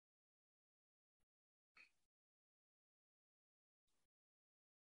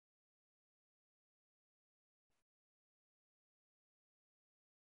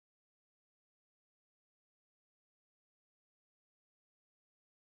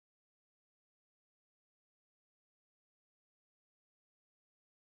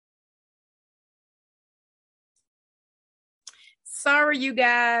Sorry, you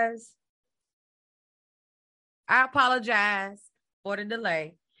guys. I apologize for the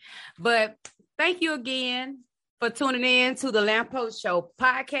delay. But thank you again for tuning in to the Lampo Show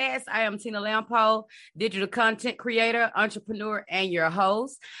podcast. I am Tina Lampo, digital content creator, entrepreneur, and your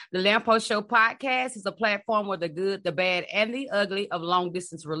host. The Lampo Show podcast is a platform where the good, the bad, and the ugly of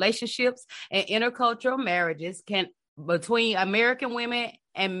long-distance relationships and intercultural marriages between American women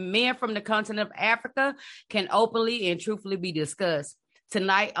and men from the continent of Africa can openly and truthfully be discussed.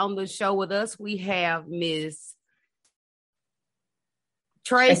 Tonight on the show with us, we have Miss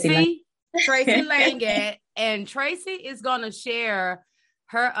Tracy Langat, and Tracy is going to share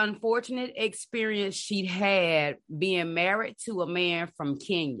her unfortunate experience she had being married to a man from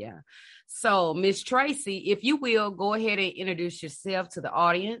Kenya. So, Miss Tracy, if you will, go ahead and introduce yourself to the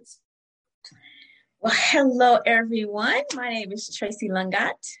audience. Well, hello, everyone. My name is Tracy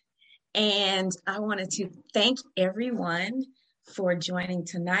Langat, and I wanted to thank everyone for joining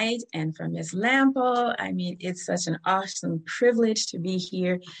tonight and for Ms. Lampo. I mean, it's such an awesome privilege to be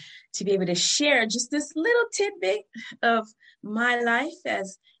here, to be able to share just this little tidbit of my life,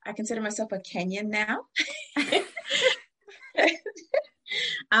 as I consider myself a Kenyan now.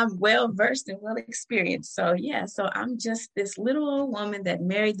 I'm well versed and well experienced. So I'm just this little old woman that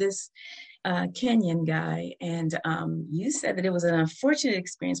married this Kenyan guy, and you said that it was an unfortunate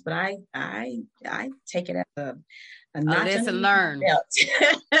experience, but I take it as a lesson learned.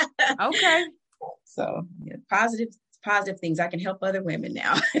 Okay. So positive things. I can help other women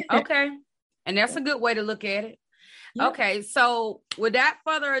now. Okay, and that's a good way to look at it. Yeah. Okay, so without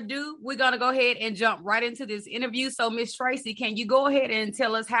further ado, we're gonna go ahead and jump right into this interview. So, Miss Tracy, can you go ahead and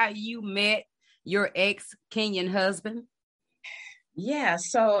tell us how you met your ex-Kenyan husband? Yeah,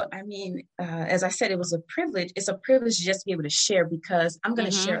 so I mean, as I said, it was a privilege. It's a privilege just to be able to share, because I'm going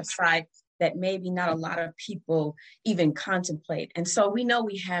to share a side that maybe not a lot of people even contemplate. And so we know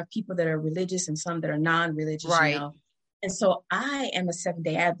we have people that are religious and some that are non-religious, right? You know? And so I am a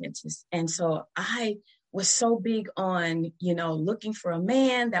Seventh-day Adventist, and so I was so big on, looking for a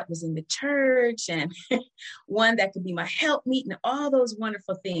man that was in the church and one that could be my helpmeet and all those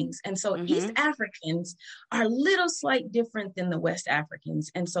wonderful things. And so East Africans are a little slight different than the West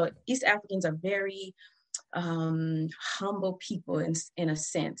Africans. And so East Africans are very humble people in a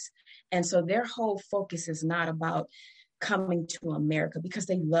sense. And so their whole focus is not about coming to America, because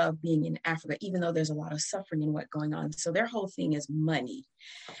they love being in Africa, even though there's a lot of suffering and what's going on. So their whole thing is money.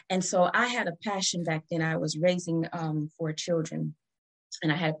 And so I had a passion back then. I was raising 4 children,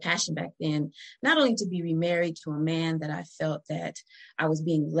 and I had a passion back then, not only to be remarried to a man that I felt that I was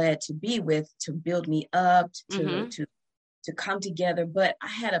being led to be with, to build me up, to come together, but I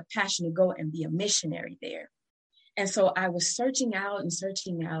had a passion to go and be a missionary there. And so I was searching out,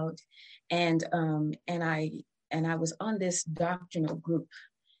 and I was on this doctrinal group,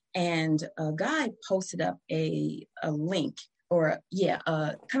 and a guy posted up a link, or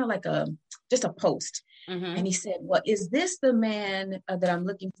kind of like just a post. And he said, well, is this the man that I'm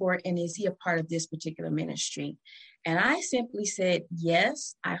looking for? And is he a part of this particular ministry? And I simply said,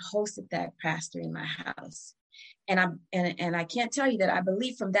 yes, I hosted that pastor in my house. And I can't tell you that I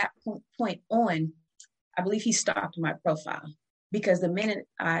believe from that point on, I believe he stalked my profile, because the minute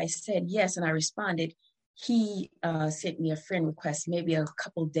I said yes and I responded, he sent me a friend request maybe a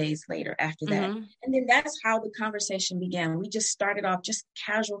couple days later after that. And then that's how the conversation began. We just started off just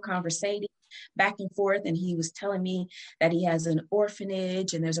casual conversating back and forth. And he was telling me that he has an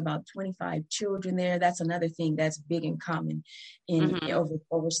orphanage and there's about 25 children there. That's another thing that's big and common in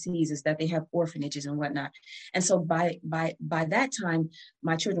overseas, is that they have orphanages and whatnot. And so by that time,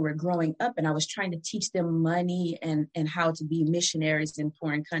 my children were growing up, and I was trying to teach them money and how to be missionaries in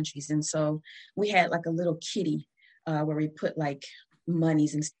foreign countries. And so we had like a little kitty where we put like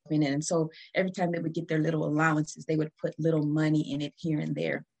monies and stuff in it. And so every time they would get their little allowances, they would put little money in it here and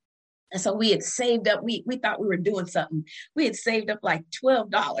there. And so we had saved up, we thought we were doing something. We had saved up like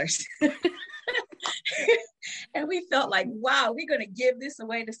 $12. And we felt like, wow, we're going to give this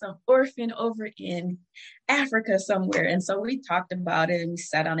away to some orphan over in Africa somewhere. And so we talked about it, and we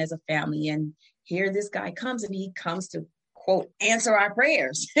sat down as a family, and here this guy comes, and he comes to, quote, answer our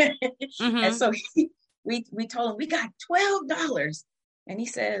prayers. And so we told him, we got $12. And he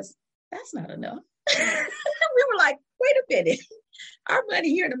says, that's not enough. We were like, wait a minute. Our money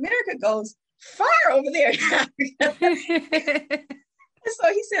here in America goes far over there. And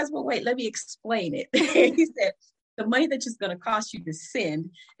so he says, well, wait, let me explain it. He said, the money that's just going to cost you to send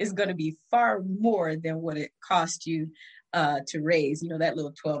is going to be far more than what it cost you to raise, that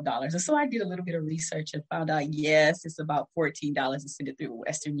little $12. And so I did a little bit of research and found out, yes, it's about $14 to send it through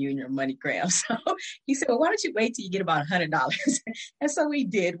Western Union or MoneyGram. So he said, well, why don't you wait till you get about $100? And so we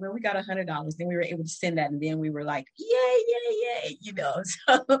did. When we got $100, then we were able to send that. And then we were like, yay.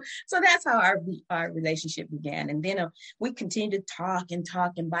 So that's how our relationship began. And then we continued to talk.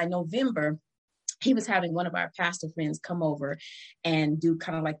 And by November, he was having one of our pastor friends come over and do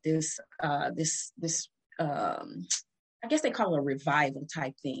kind of like this, I guess they call it a revival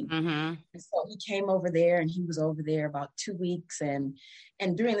type thing. Mm-hmm. And so he came over there, and he was over there about 2 weeks. And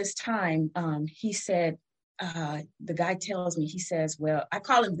during this time, he said, the guy tells me, he says, well, I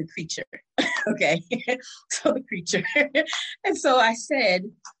call him the creature. Okay. So the creature. And so I said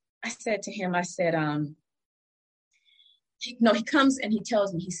to him, he comes and he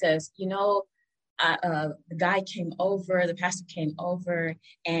tells me, he says, the guy came over, the pastor came over,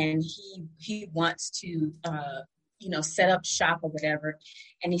 and he wants to, set up shop or whatever.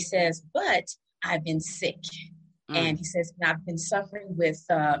 And he says, but I've been sick. And he says, I've been suffering with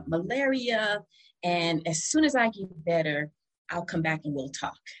malaria. And as soon as I get better, I'll come back and we'll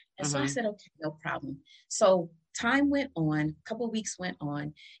talk. And so I said, okay, no problem. So time went on, a couple of weeks went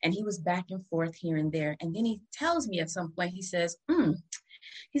on, and he was back and forth here and there. And then he tells me at some point, he says,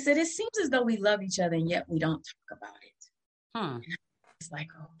 he said, it seems as though we love each other and yet we don't talk about it. It's like,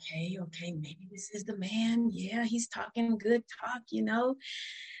 okay, maybe this is the man. Yeah, he's talking good talk,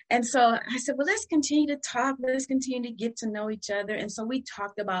 And so I said, well, let's continue to talk. Let's continue to get to know each other. And so we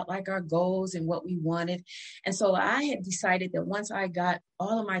talked about like our goals and what we wanted. And so I had decided that once I got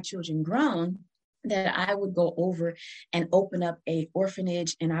all of my children grown, that I would go over and open up a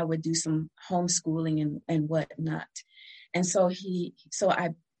orphanage, and I would do some homeschooling and whatnot. And so I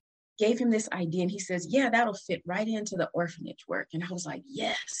gave him this idea, and he says, yeah, that'll fit right into the orphanage work. And I was like,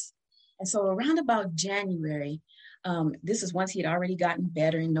 yes. And so around about January, this is once he had already gotten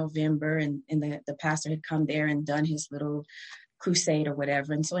better in November, and the pastor had come there and done his little crusade or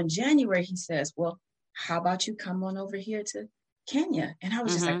whatever. And so in January, he says, well, how about you come on over here to Kenya? And I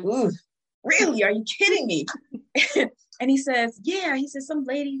was just like, ooh, really? Are you kidding me? And he says, yeah. He says, some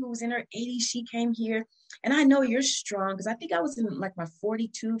lady who was in her 80s, she came here. And I know you're strong, because I think I was in like my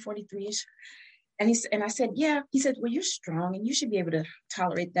 42, 43-ish. And I said, yeah. He said, well, you're strong and you should be able to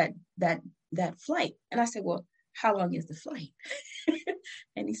tolerate that flight. And I said, well, how long is the flight?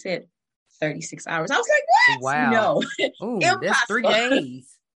 And he said, 36 hours. I was like, what? Wow. No, Ooh, that's 3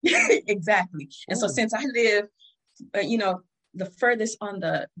 days. Exactly. And so since I live, the furthest on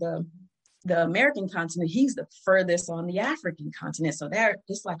the American continent, he's the furthest on the African continent. So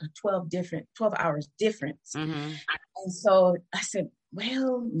it's like a 12 hours difference. And so I said,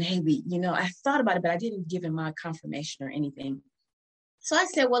 well, maybe, I thought about it, but I didn't give him my confirmation or anything. So I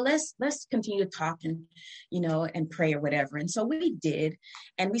said, well, let's continue to talk and, and pray or whatever. And so we did.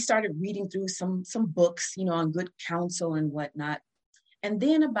 And we started reading through some books, on good counsel and whatnot. And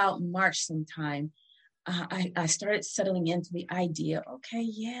then about March sometime, I started settling into the idea, okay,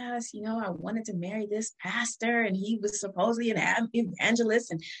 yes, I wanted to marry this pastor, and he was supposedly an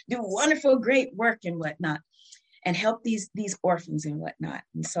evangelist and do wonderful, great work and whatnot, and help these orphans and whatnot.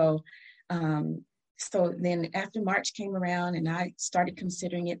 And so then after March came around and I started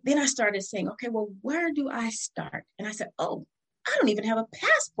considering it, then I started saying, okay, well, where do I start? And I said, oh, I don't even have a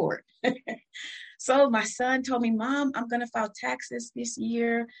passport. So my son told me, Mom, I'm going to file taxes this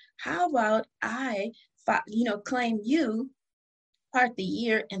year. How about I claim you part the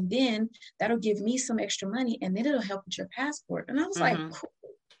year, and then that'll give me some extra money, and then it'll help with your passport. And I was like, cool.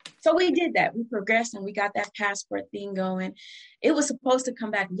 So we did that. We progressed and we got that passport thing going. It was supposed to come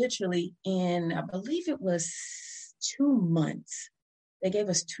back literally in, I believe it was 2 months. They gave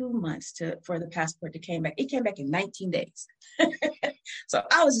us 2 months for the passport to came back. It came back in 19 days. So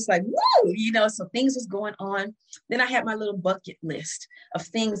I was just like, whoa, so things was going on. Then I had my little bucket list of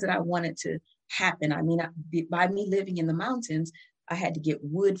things that I wanted to happen. I mean, by me living in the mountains, I had to get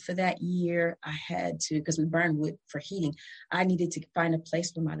wood for that year. I had to, because we burn wood for heating. I needed to find a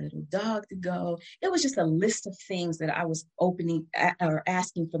place for my little dog to go. It was just a list of things that I was opening or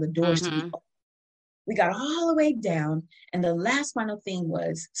asking for the doors to be open. We got all the way down. And the last final thing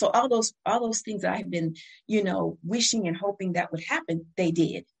was, so all those things that I had been, wishing and hoping that would happen, they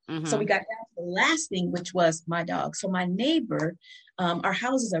did. So we got down to the last thing, which was my dog. So my neighbor, our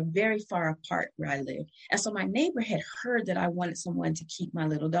houses are very far apart where I live. And so my neighbor had heard that I wanted someone to keep my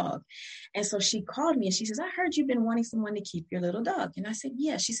little dog. And so she called me and she says, I heard you've been wanting someone to keep your little dog. And I said,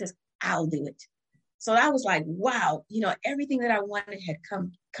 yeah. She says, I'll do it. So I was like, wow, everything that I wanted had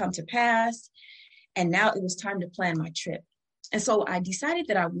come to pass. And now it was time to plan my trip. And so I decided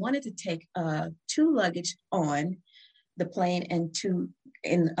that I wanted to take 2 luggage on the plane and two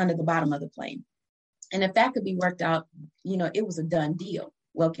under the bottom of the plane. And if that could be worked out, it was a done deal.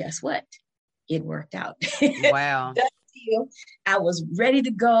 Well, guess what? It worked out. Wow. Done deal. I was ready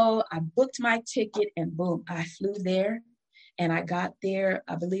to go. I booked my ticket and boom, I flew there. And I got there,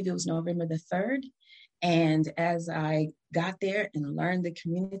 I believe it was November the 3rd. And as I got there and learned the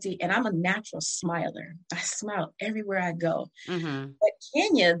community, and I'm a natural smiler. I smile everywhere I go. Mm-hmm. But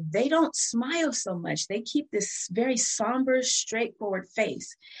Kenya, they don't smile so much. They keep this very somber, straightforward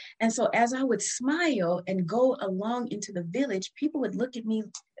face. And so as I would smile and go along into the village, people would look at me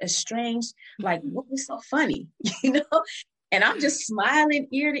as strange, like, what was so funny, And I'm just smiling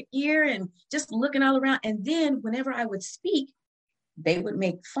ear to ear and just looking all around. And then whenever I would speak, they would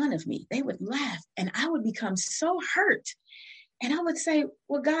make fun of me. They would laugh and I would become so hurt. And I would say,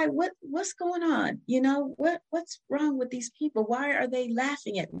 well, God, what's going on? What's wrong with these people? Why are they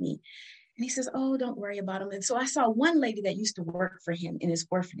laughing at me? And he says, oh, don't worry about them. And so I saw one lady that used to work for him in his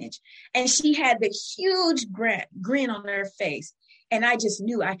orphanage, and she had the huge grin on her face. And I just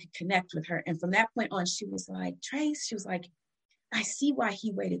knew I could connect with her. And from that point on, she was like, Trace, she was like, I see why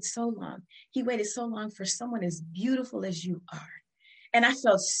he waited so long. He waited so long for someone as beautiful as you are. And I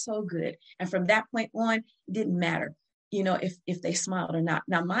felt so good. And from that point on, it didn't matter, if they smiled or not.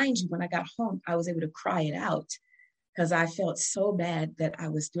 Now, mind you, when I got home, I was able to cry it out because I felt so bad that I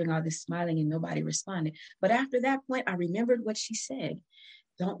was doing all this smiling and nobody responded. But after that point, I remembered what she said.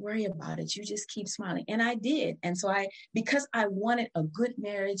 Don't worry about it. You just keep smiling. And I did. And so because I wanted a good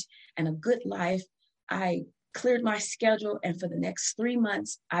marriage and a good life, I cleared my schedule. And for the next 3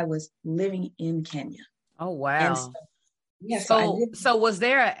 months, I was living in Kenya. Oh, wow. And so, yeah, so was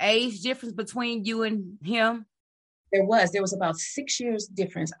there an age difference between you and him? There was about 6 years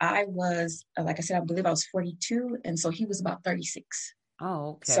difference. I was, like I said, I believe I was 42. And so he was about 36. Oh,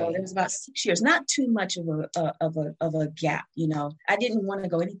 okay. So there was about 6 years, not too much of a gap. I didn't want to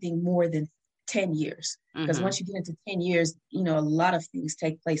go anything more than 10 years, because once you get into 10 years, a lot of things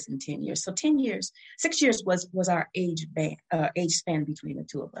take place in 10 years. So 10 years, 6 years was our age span between the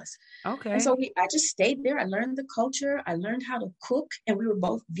two of us. Okay. And so I just stayed there. I learned the culture. I learned how to cook, and we were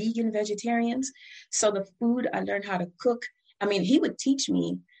both vegan vegetarians. So the food, I learned how to cook. I mean, he would teach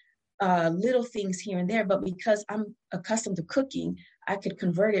me little things here and there, but because I'm accustomed to cooking, I could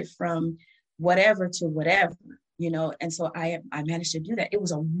convert it from whatever to whatever. And so I managed to do that. It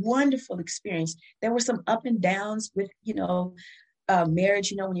was a wonderful experience. There were some up and downs with,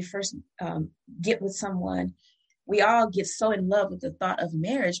 marriage. When you first get with someone, we all get so in love with the thought of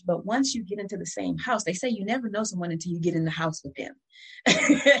marriage. But once you get into the same house, they say you never know someone until you get in the house with them.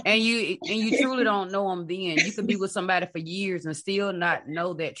 and you truly don't know them then. You can be with somebody for years and still not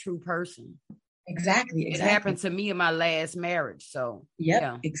know that true person. Exactly. It happened to me in my last marriage. So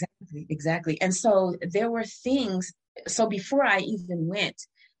yeah, exactly. And so there were things. So before I even went,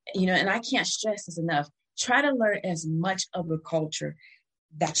 and I can't stress this enough, try to learn as much of the culture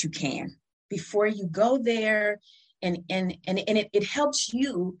that you can before you go there. And it helps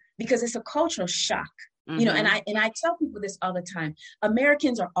you because it's a cultural shock, and I tell people this all the time.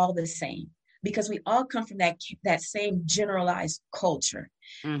 Americans are all the same because we all come from that same generalized culture.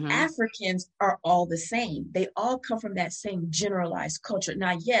 Africans are all the same. They all come from that same generalized culture.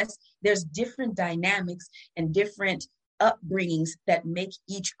 Now, yes, there's different dynamics and different upbringings that make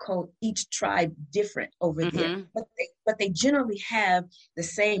each tribe different over there, but they generally have the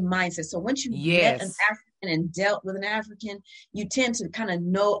same mindset. So once you met an African and dealt with an African, you tend to kind of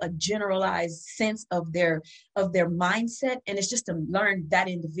know a generalized sense of their mindset, and it's just to learn that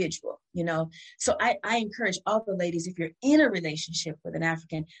individual. So I encourage all the ladies, if you're in a relationship with an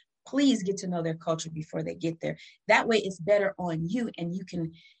African, please get to know their culture before they get there. That way it's better on you, and you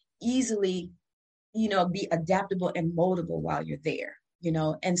can easily be adaptable and moldable while you're there,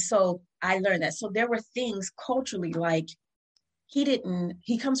 and so I learned that. So there were things culturally, like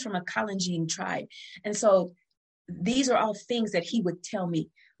he comes from a Kalenjin tribe. And so these are all things that he would tell me,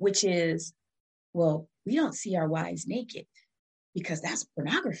 which is, well, we don't see our wives naked because that's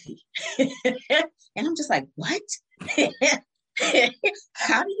pornography. And I'm just like, what?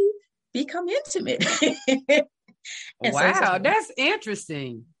 How do you become intimate? Wow, that's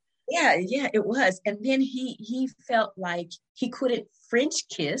interesting. Yeah, it was. And then he felt like he couldn't French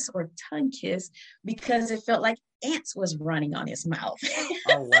kiss or tongue kiss because it felt like ants was running on his mouth.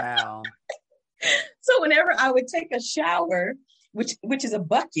 Oh, wow. So whenever I would take a shower, which is a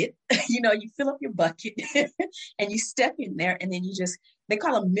bucket, you fill up your bucket and you step in there, and then they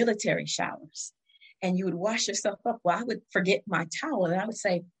call them military showers. And you would wash yourself up. Well, I would forget my towel, and I would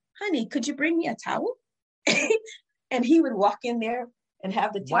say, honey, could you bring me a towel? And he would walk in there and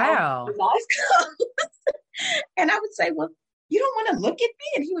have the towel Wow. his eyes closed. And I would say, well, you don't want to look at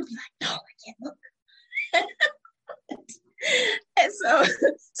me? And he would be like, no, I can't look. And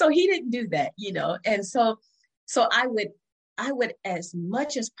so he didn't do that, And so I would, as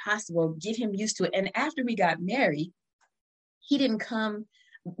much as possible, get him used to it. And after we got married, he didn't come.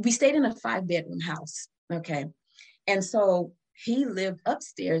 We stayed in a 5-bedroom house. Okay. And so he lived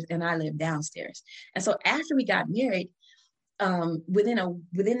upstairs and I lived downstairs. And so after we got married, within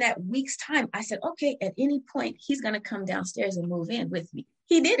that week's time, I said, okay, at any point, he's going to come downstairs and move in with me.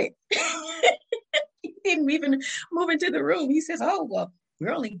 He did it. He didn't even move into the room. He says, oh, well,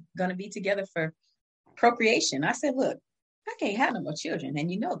 we're only going to be together for procreation. I said, look, I can't have no more children.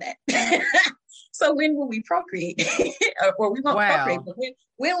 And you know that. So when will we procreate? Or we won't procreate, but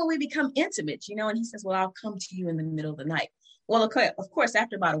when will we become intimate? And he says, well, I'll come to you in the middle of the night. Well, okay, of course,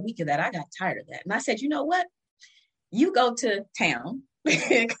 after about a week of that, I got tired of that. And I said, you know what? You go to town,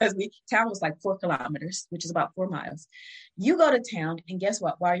 because town was like 4 kilometers, which is about 4 miles. You go to town, and guess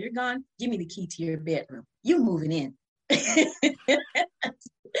what? While you're gone, give me the key to your bedroom. You moving in.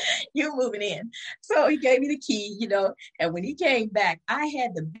 You moving in. So he gave me the key, and when he came back, I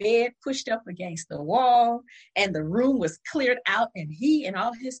had the bed pushed up against the wall, and the room was cleared out, and he and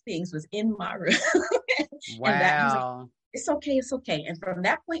all his things was in my room. Wow. And that was like, it's okay. It's okay. And from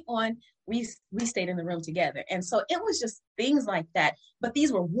that point on, we stayed in the room together. And so it was just things like that. But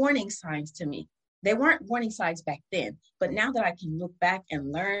these were warning signs to me. They weren't warning signs back then. But now that I can look back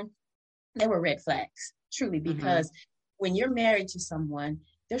and learn, they were red flags, truly, because when you're married to someone,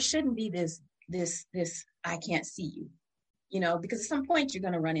 there shouldn't be this, I can't see you, because at some point you're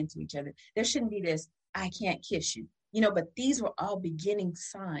going to run into each other. There shouldn't be this, I can't kiss you. But these were all beginning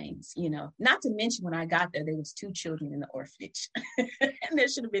signs, not to mention when I got there was 2 children in the orphanage and there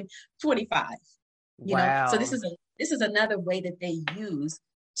should have been 25, Wow. So this is another way that they use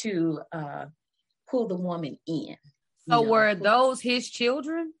to pull the woman in. So were those his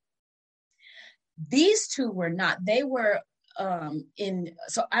children? These 2 were not. They were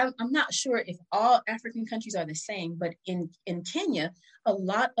so I'm not sure if all African countries are the same, but in Kenya, a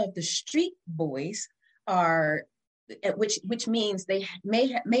lot of the street boys are, which means they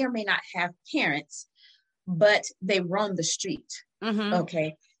may or may not have parents, but they roam the street.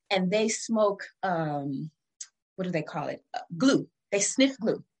 Okay. And they smoke, what do they call it? Glue. They sniff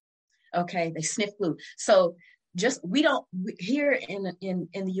glue. Okay. They sniff glue. So here in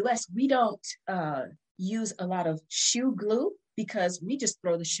the US, we don't use a lot of shoe glue because we just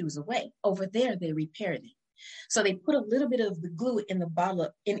throw the shoes away. Over there, they repair them. So they put a little bit of the glue in the bottle,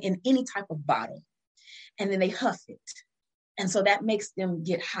 in any type of bottle, and then they huff it. And so that makes them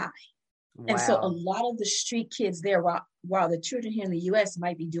get high. Wow. And so a lot of the street kids there, while the children here in the US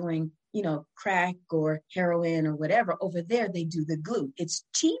might be doing, crack or heroin or whatever, over there, they do the glue. It's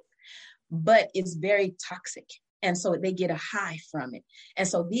cheap, but it's very toxic. And so they get a high from it. And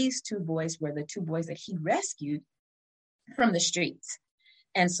so these 2 boys were the 2 boys that he rescued from the streets.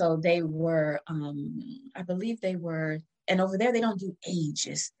 And so they were, I believe they were, and over there, they don't do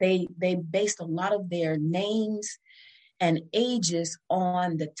ages. They based a lot of their names and ages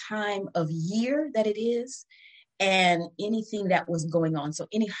on the time of year that it is and anything that was going on. So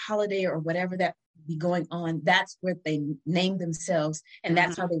any holiday or whatever that be going on, that's where they named themselves, and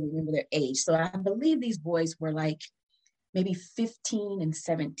that's how they remember their age. So I believe these boys were like maybe 15 and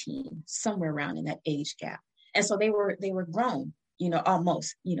 17, somewhere around in that age gap. And so they were grown,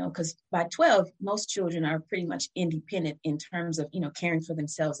 almost, because by 12, most children are pretty much independent in terms of, caring for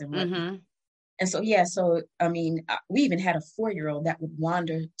themselves and whatnot. And so, I mean, we even had a 4-year-old that would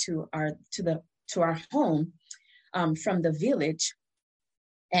wander to our home from the village.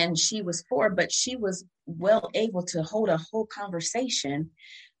 And she was 4, but she was well able to hold a whole conversation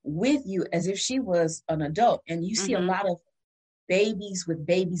with you as if she was an adult. And you see a lot of babies with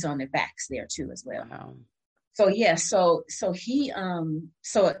babies on their backs there too, as well. Wow. So he,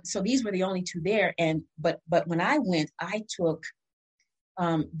 so these were the only 2 there. But when I went, I took,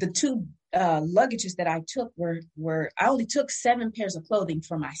 the 2 luggages that I took were I only took 7 pairs of clothing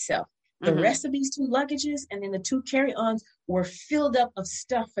for myself. The rest of these 2 luggages and then the 2 carry-ons were filled up of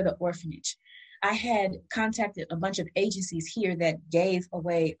stuff for the orphanage. I had contacted a bunch of agencies here that gave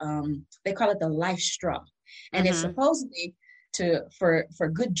away, they call it the life straw. And it's supposedly for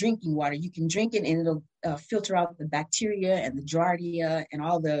good drinking water. You can drink it and it'll filter out the bacteria and the giardia and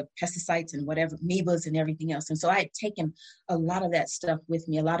all the pesticides and whatever, amoebas and everything else. And so I had taken a lot of that stuff with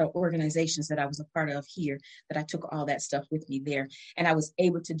me, a lot of organizations that I was a part of here, that I took all that stuff with me there. And I was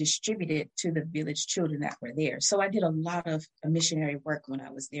able to distribute it to the village children that were there. So I did a lot of missionary work when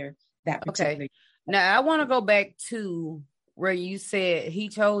I was there that particular. Okay. Now I want to go back to where you said he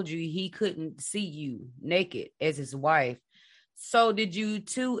told you he couldn't see you naked as his wife. So did you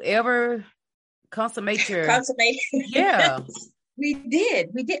two ever consummate your consummate? Yeah. We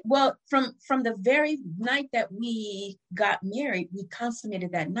did. Well, from the very night that we got married, we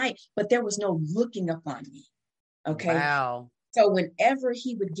consummated that night, but there was no looking upon me. Okay. Wow. So whenever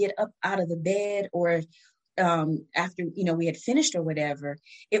he would get up out of the bed, or after, we had finished or whatever,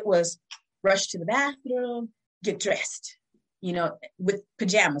 it was rush to the bathroom, get dressed, with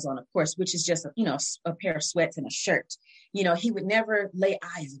pajamas on, of course, which is just, a pair of sweats and a shirt. He would never lay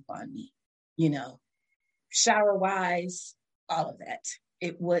eyes upon me, shower wise, all of that.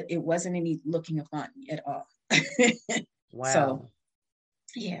 It wasn't any looking upon me at all. Wow. So,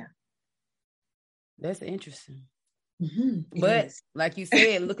 yeah. That's interesting. Mm-hmm. But like you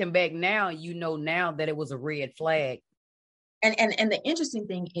said, looking back now, now that it was a red flag. And the interesting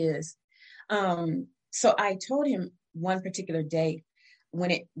thing is, so I told him one particular day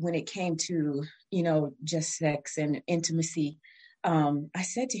when it came to, just sex and intimacy, I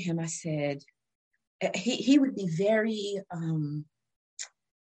said to him, he would be very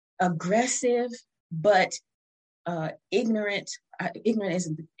aggressive, but ignorant. Ignorant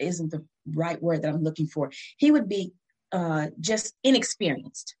isn't the right word that I'm looking for. He would be just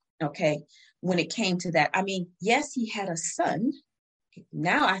inexperienced, okay, when it came to that. I mean, yes, he had a son.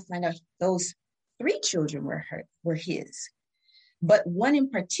 Now I find out those 3 children were his. But one in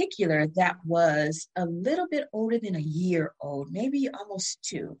particular that was a little bit older than a year old, maybe almost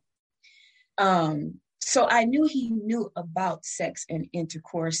 2. So I knew he knew about sex and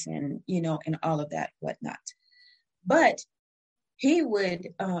intercourse and, and all of that, whatnot. But he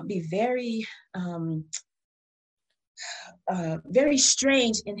would be very, very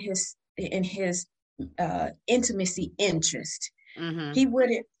strange in his intimacy interest. Mm-hmm. He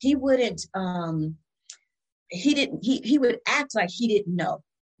would act like he didn't know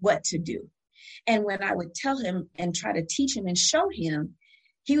what to do. And when I would tell him and try to teach him and show him,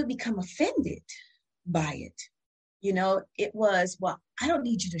 he would become offended by it. It was, well, I don't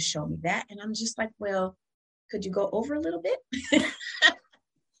need you to show me that. And I'm just like, well, could you go over a little bit?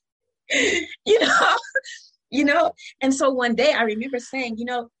 And so one day I remember saying,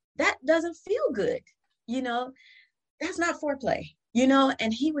 that doesn't feel good. That's not foreplay,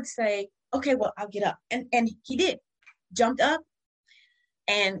 and he would say, okay, well, I'll get up. And he did, jumped up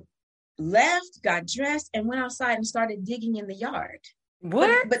and left, got dressed, and went outside and started digging in the yard.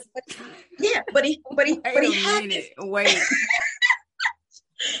 What? But yeah, but he had this. Wait.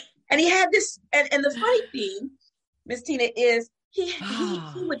 And he had this, and the funny thing, Miss Tina, is he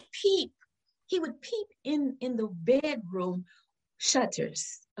would peep in the bedroom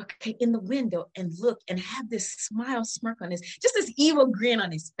shutters, okay, in the window, and look and have this smirk on his, just this evil grin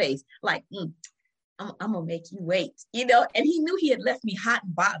on his face, like, I'm gonna make you wait, and he knew he had left me hot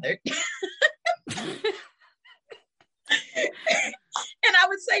and bothered. And I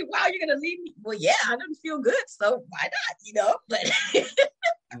would say, wow, you're gonna leave me? Well, yeah, I didn't feel good, so why not, but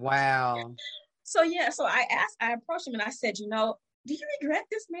wow. So yeah, so I approached him and I said, do you regret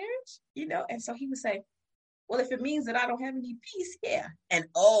this marriage? And so he would say, well, if it means that I don't have any peace, yeah. And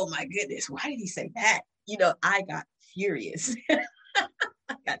oh my goodness, why did he say that? I got furious. I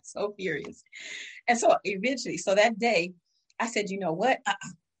got so furious. And so eventually, so that day, I said, you know what?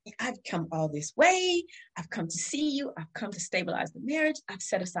 I've come all this way. I've come to see you. I've come to stabilize the marriage. I've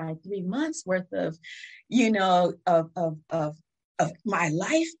set aside 3 months worth of, of my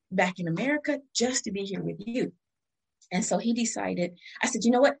life back in America just to be here with you. And so he decided, I said,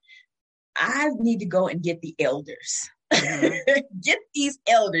 you know what? I need to go and get the elders. Mm-hmm. Get these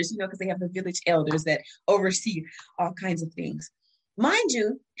elders, because they have the village elders that oversee all kinds of things. Mind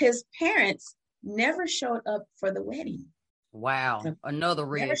you, his parents never showed up for the wedding. Wow. Another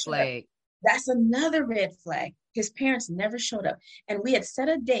red flag. That's another red flag. His parents never showed up. And we had set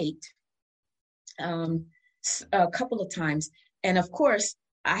a date a couple of times. And of course,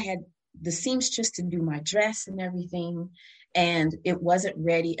 I had the seamstress to do my dress and everything, and it wasn't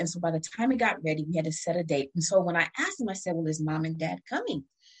ready. And so by the time it got ready, we had to set a date. And so when I asked him, I said, well, is mom and dad coming?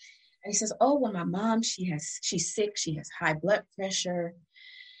 And he says, oh, well, my mom, she's sick. She has high blood pressure.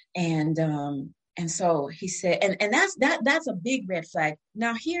 And so he said, and that's a big red flag.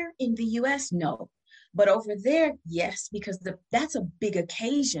 Now here in the US, no. But over there, yes, because that's a big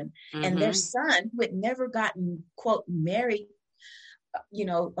occasion. Mm-hmm. And their son, who had never gotten, quote, married,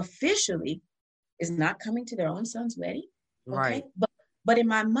 officially, is not coming to their own son's wedding. Okay? Right. But in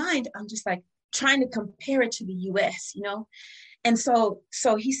my mind, I'm just like trying to compare it to the US, And so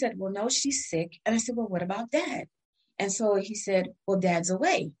he said, well, no, she's sick. And I said, well, what about dad? And so he said, well, dad's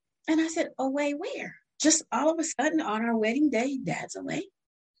away. And I said, away where? just all of a sudden on our wedding day, Dad's away.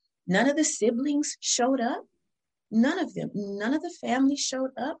 None of the siblings showed up. None of them, none of the family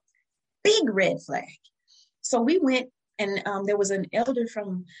showed up. Big red flag. So we went, and there was an elder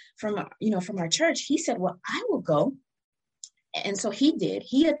from our church. He said, well, I will go. And so he did.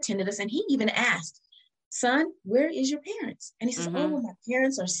 He attended us, and he even asked, son, where is your parents? And he says, oh, my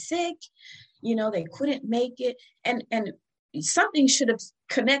parents are sick. They couldn't make it. And something should have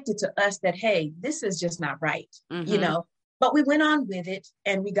connected to us that, hey, this is just not right, But we went on with it,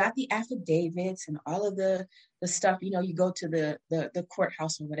 and we got the affidavits and all of the stuff. You go to the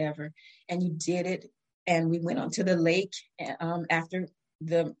courthouse or whatever, and you did it. And we went onto the lake after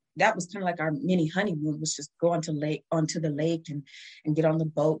that was kind of like our mini honeymoon, was just go onto the lake and get on the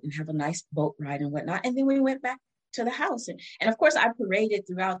boat and have a nice boat ride and whatnot. And then we went back to the house. And of course, I paraded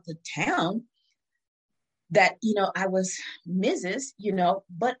throughout the town that, I was Mrs.,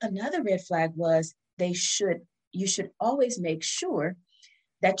 but another red flag was you should always make sure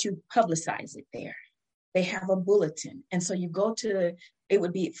that you publicize it there. They have a bulletin. And so you go to, it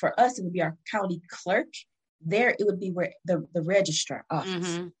would be our county clerk. There, it would be where the registrar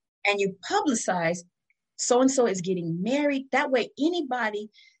office. And you publicize so-and-so is getting married. That way, anybody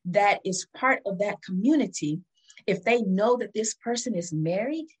that is part of that community, if they know that this person is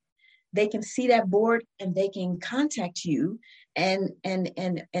married, they can see that board and they can contact you and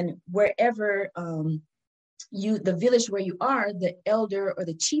wherever the village where you are, the elder or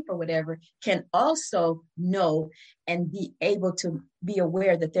the chief or whatever can also know and be able to be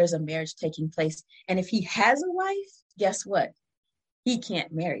aware that there's a marriage taking place. And if he has a wife, guess what? He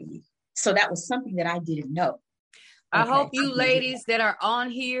can't marry you. So that was something that I didn't know. I hope you ladies that are on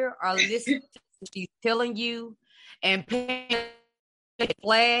here are listening to what she's telling you and paying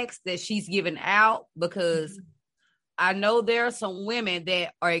flags that she's giving out, because I know there are some women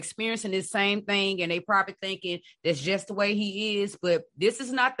that are experiencing this same thing, and they probably thinking that's just the way he is. But this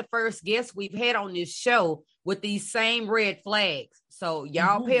is not the first guest we've had on this show with these same red flags. So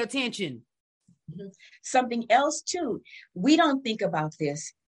y'all pay attention. Something else too, we don't think about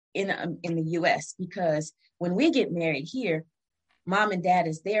this in the U.S. because when we get married here, mom and dad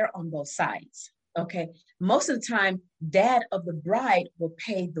is there on both sides. Okay. Most of the time, dad of the bride will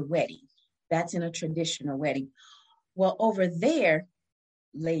pay the wedding. That's in a traditional wedding. Well, over there,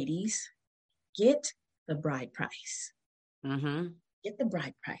 ladies, get the bride price. Get the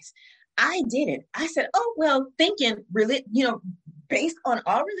bride price. I didn't. I said, oh, well, thinking, based on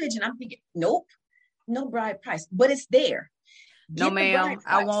our religion, I'm thinking, nope, no bride price, but it's there. No, ma'am,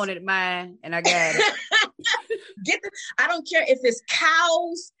 I wanted mine and I got it. I don't care if it's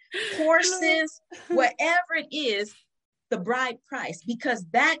cows, horses, whatever it is, the bride price, because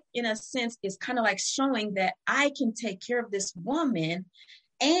that in a sense is kind of like showing that I can take care of this woman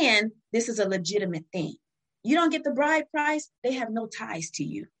and this is a legitimate thing. You don't get the bride price, they have no ties to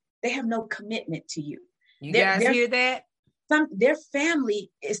you. They have no commitment to you. You guys hear that? Their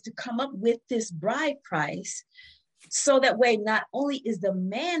family is to come up with this bride price. So that way, not only is the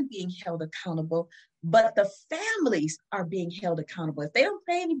man being held accountable, but the families are being held accountable. If they don't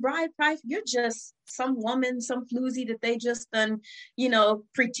pay any bride price, you're just some woman, some floozy that they just done,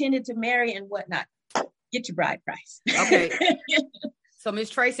 pretended to marry and whatnot. Get your bride price. Okay. So,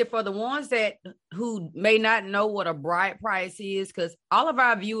 Ms. Tracy, for the ones who may not know what a bride price is, because all of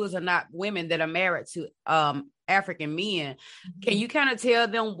our viewers are not women that are married to African men, can you kind of tell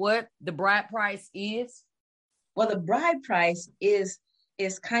them what the bride price is? Well, the bride price is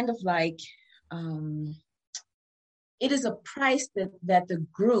kind of like, it is a price that the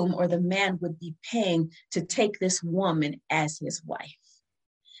groom or the man would be paying to take this woman as his wife.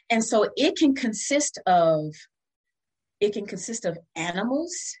 And so it can consist of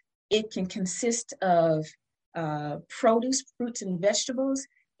animals. It can consist of produce, fruits and vegetables.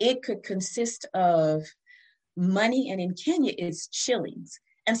 It could consist of money. And in Kenya, it's shillings.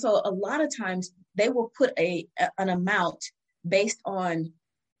 And so a lot of times they will put an amount based on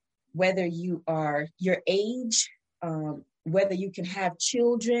whether you are your age, whether you can have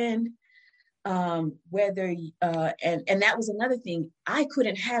children, and that was another thing. I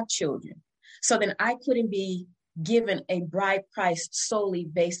couldn't have children. So then I couldn't be given a bride price solely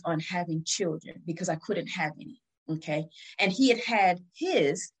based on having children because I couldn't have any. Okay. And he had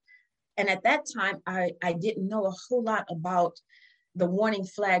his. And at that time, I didn't know a whole lot about the warning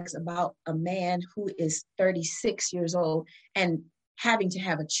flags about a man who is 36 years old and having to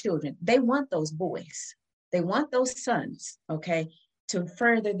have a children. They want those boys. They want those sons, okay, to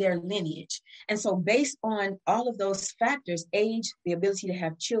further their lineage. And so based on all of those factors, age, the ability to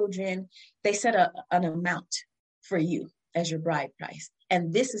have children, they set an amount for you as your bride price.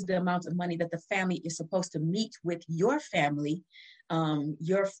 And this is the amount of money that the family is supposed to meet with your family,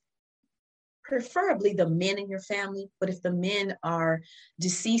 your preferably the men in your family, but if the men are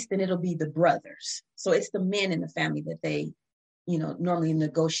deceased, then it'll be the brothers. So it's the men in the family that they, normally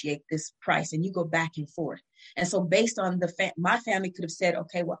negotiate this price, and you go back and forth. And so based on my family could have said,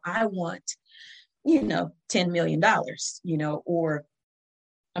 okay, well, I want, $10 million, or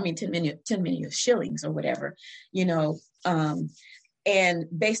 10 million shillings or whatever, and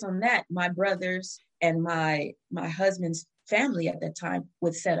based on that, my brothers and my husband's family at that time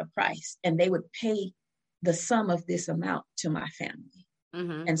would set a price, and they would pay the sum of this amount to my family.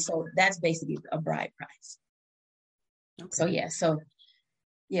 Mm-hmm. And so that's basically a bride price. Okay.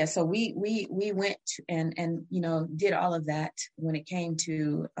 So we went and did all of that when it came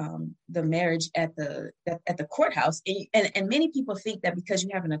to the marriage at the courthouse. And many people think that because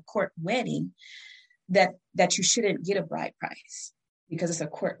you're having a court wedding, that you shouldn't get a bride price because it's a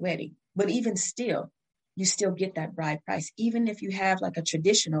court wedding. But even still, you still get that bride price. Even if you have like a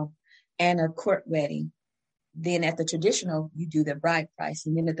traditional and a court wedding, then at the traditional, you do the bride price.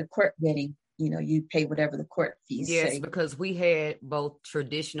 And then at the court wedding, you pay whatever the court fees say. Yes, because we had both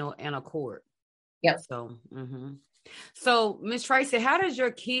traditional and a court. Yep. So, Ms. Tracy, how did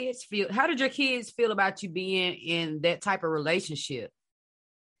your kids feel about you being in that type of relationship?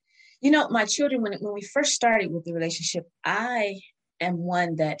 My children, when we first started with the relationship, I am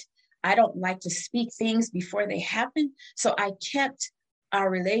one that I don't like to speak things before they happen. So I kept our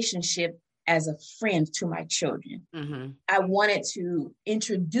relationship as a friend to my children. Mm-hmm. I wanted to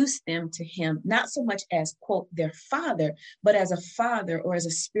introduce them to him, not so much as, quote, their father, but as a father or as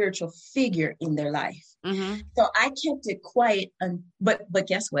a spiritual figure in their life. Mm-hmm. So I kept it quiet. But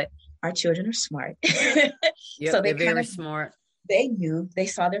guess what? Our children are smart. Yep, so they're very smart. They knew, they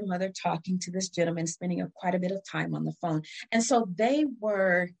saw their mother talking to this gentleman, spending quite a bit of time on the phone. And so they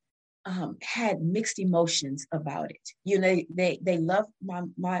were, had mixed emotions about it. They love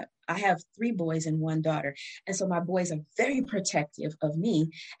I have 3 boys and 1 daughter. And so my boys are very protective of me.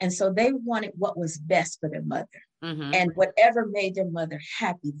 And so they wanted what was best for their mother. Mm-hmm. And whatever made their mother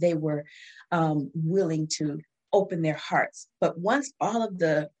happy, they were willing to open their hearts. But once all of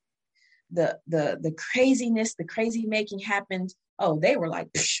the craziness, the crazy making happened, they were like,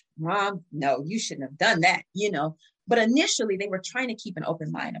 Mom, no, you shouldn't have done that, But initially they were trying to keep an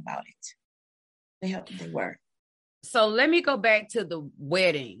open mind about it. They were. So let me go back to the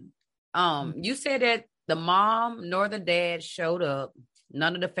wedding. You said that the mom nor the dad showed up,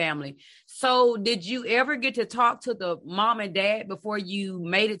 none of the family. So did you ever get to talk to the mom and dad before you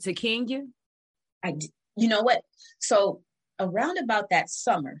made it to Kenya? I did. You know what? So around about that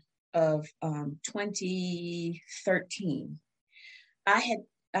summer of 2013, I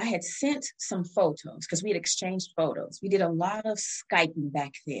had sent some photos because we had exchanged photos. We did a lot of Skyping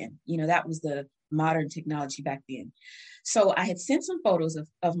back then. That was the modern technology back then. So I had sent some photos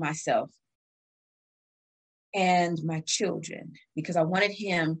of myself and my children because I wanted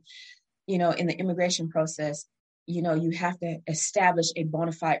him, in the immigration process, you have to establish a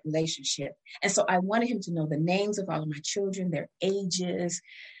bona fide relationship. And so I wanted him to know the names of all of my children, their ages.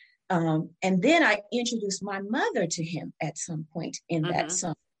 And then I introduced my mother to him at some point in mm-hmm. that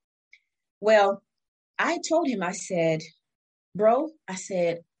summer. Well, I told him, I said, bro, I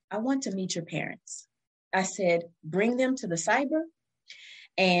want to meet your parents. I said, bring them to the cyber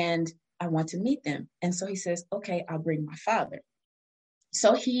and I want to meet them. And so he says, okay, I'll bring my father.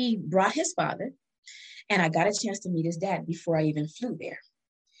 So he brought his father and I got a chance to meet his dad before I even flew there.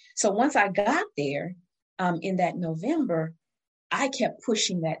 So once I got there in that November, I kept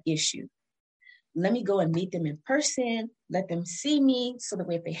pushing that issue. Let me go and meet them in person. Let them see me so that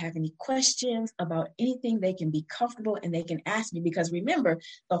way if they have any questions about anything, they can be comfortable and they can ask me. Because remember,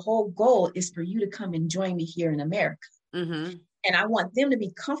 the whole goal is for you to come and join me here in America. Mm-hmm. And I want them to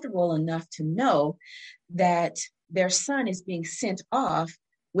be comfortable enough to know that their son is being sent off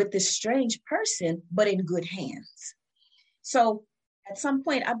with this strange person, but in good hands. So at some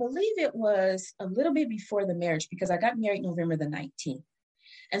point, I believe it was a little bit before the marriage because I got married November the 19th.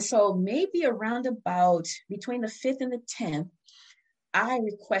 And so maybe around about between the 5th and the 10th, I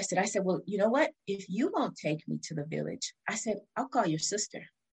said, well, you know what? If you won't take me to the village, I said, I'll call your sister.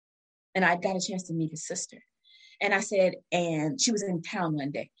 And I got a chance to meet his sister. And I said, and she was in town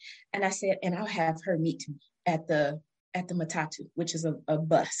one day. And I said, and I'll have her meet me at the matatu, which is a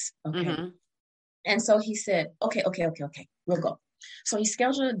bus. Okay. Mm-hmm. And so he said, okay, we'll go. So he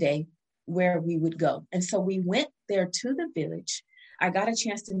scheduled a day where we would go. And so we went there to the village. I got a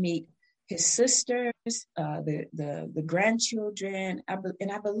chance to meet his sisters, the grandchildren,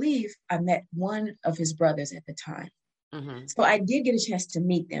 and I believe I met one of his brothers at the time. Mm-hmm. So I did get a chance to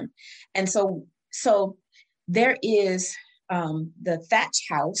meet them. And so there is the thatch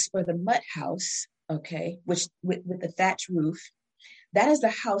house or the mud house, okay, which with the thatch roof. That is the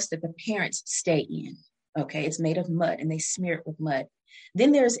house that the parents stay in. Okay, it's made of mud and they smear it with mud.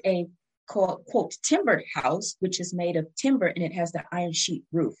 Then there's a quote timbered house, which is made of timber and it has the iron sheet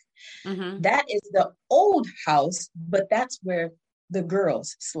roof. Mm-hmm. That is the old house, but that's where the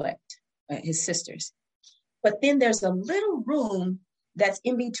girls slept, his sisters. But then there's a little room that's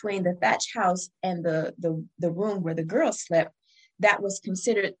in between the thatch house and the room where the girls slept. That was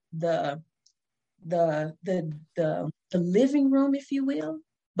considered the living room, if you will,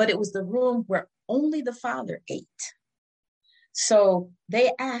 but it was the room where only the father ate. So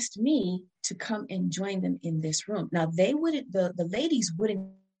they asked me to come and join them in this room. Now they wouldn't, the ladies wouldn't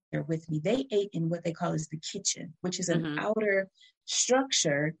there with me. They ate in what they call is the kitchen, which is an outer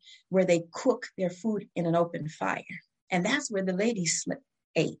structure where they cook their food in an open fire. And that's where the ladies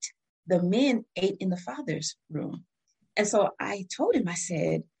ate. The men ate in the father's room. And so I told him, I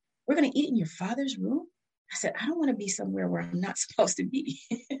said, we're going to eat in your father's room? I said, I don't want to be somewhere where I'm not supposed to be.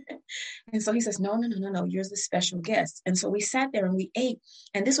 And so he says, no, you're the special guest. And so we sat there and we ate.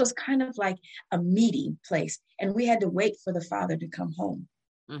 And this was kind of like a meeting place. And we had to wait for the father to come home.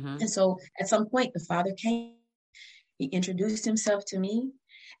 And so at some point, the father came, he introduced himself to me,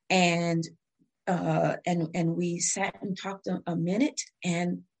 and we sat and talked a minute,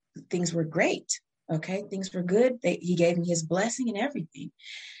 and things were great. Okay, things were good. He gave me his blessing and everything.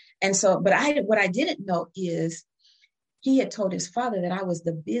 And so, but what I didn't know is he had told his father that I was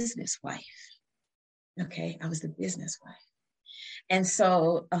the business wife. Okay, I was the business wife. And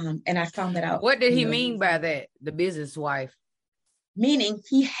so, and I found that out. What did he mean by that? The business wife? Meaning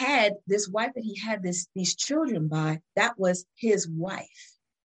he had this wife that he had these children by, that was his wife,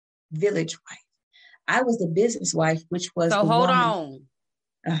 village wife. I was the business wife, which was so the hold woman.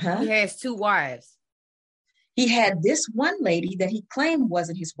 on. He has two wives. He had this one lady that he claimed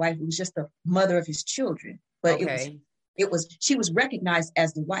wasn't his wife. It was just the mother of his children. But she was recognized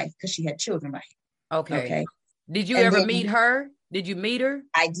as the wife because she had children by him. Okay. Did you ever meet her? Did you meet her?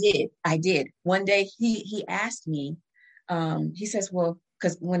 I did. One day he asked me, he says, well,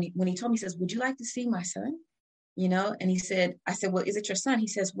 because when he told me, he says, would you like to see my son? And I said, well, is it your son? He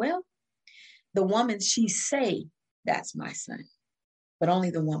says, well, the woman, she say that's my son, but only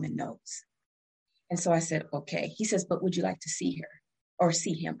the woman knows. And so I said, okay. He says, but would you like to see her or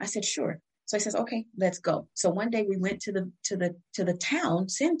see him? I said, sure. So he says, okay, let's go. So one day we went to the town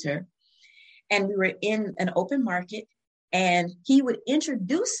center, and we were in an open market, and he would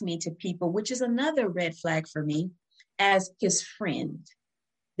introduce me to people, which is another red flag for me, as his friend.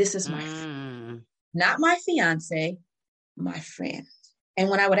 This is my friend, not my fiance, my friend. And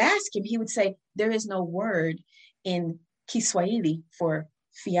when I would ask him, he would say, there is no word in Kiswahili for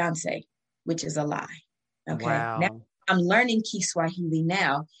fiance, which is a lie. Okay. Wow. Now I'm learning Kiswahili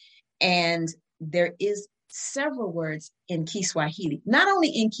now, and there is several words in Kiswahili, not only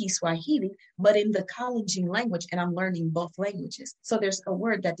in Kiswahili, but in the Kalenjin language, and I'm learning both languages. So there's a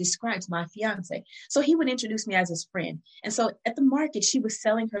word that describes my fiance. So he would introduce me as his friend. And so at the market, she was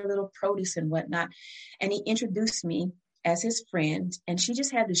selling her little produce and whatnot, and he introduced me as his friend, and she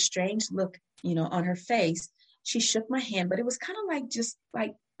just had this strange look, on her face. She shook my hand, but it was kind of like just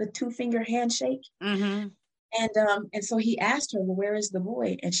like the 2-finger handshake. And so he asked her, well, where is the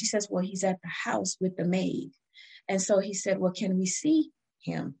boy? And she says, well, he's at the house with the maid. And so he said, well, can we see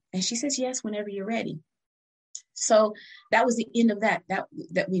him? And she says, yes, whenever you're ready. So that was the end of that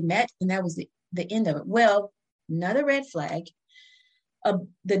we met. And that was the end of it. Well, another red flag,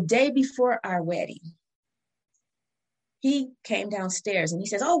 the day before our wedding, he came downstairs and he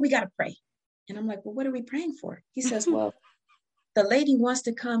says, oh, we got to pray. And I'm like, well, what are we praying for? He says, well, the lady wants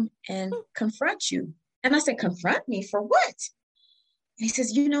to come and confront you. And I said, confront me for what? And he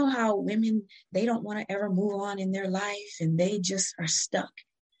says, you know how women, they don't want to ever move on in their life and they just are stuck.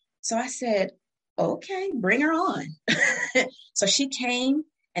 So I said, okay, bring her on. So she came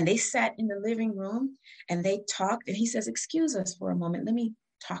and they sat in the living room and they talked. And he says, excuse us for a moment. Let me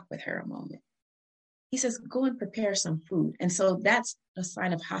talk with her a moment. He says, go and prepare some food. And so that's a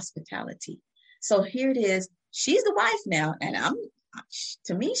sign of hospitality. So here it is. She's the wife now. And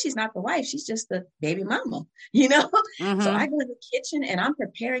to me, she's not the wife. She's just the baby mama, So I go in the kitchen and I'm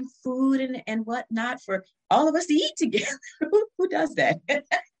preparing food and whatnot for all of us to eat together. Who does that?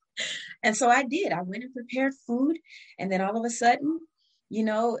 And so I did. I went and prepared food. And then all of a sudden,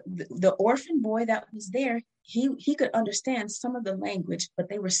 the orphan boy that was there, he could understand some of the language, but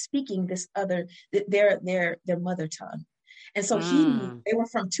they were speaking this other, their mother tongue. And so he knew they were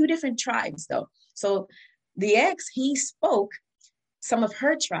from 2 different tribes though. So the ex, he spoke some of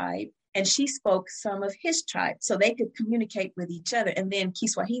her tribe and she spoke some of his tribe so they could communicate with each other. And then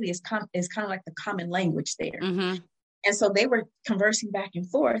Kiswahili is kind of like the common language there. Mm-hmm. And so they were conversing back and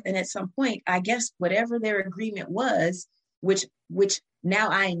forth. And at some point, I guess whatever their agreement was, which now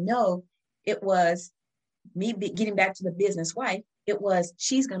I know it was me getting back to the business wife, it was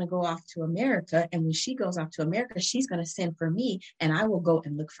she's going to go off to America. And when she goes off to America, she's going to send for me and I will go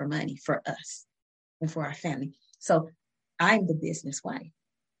and look for money for us and for our family. So I'm the business wife.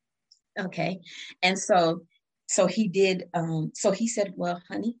 Okay. And so he did. So he said, well,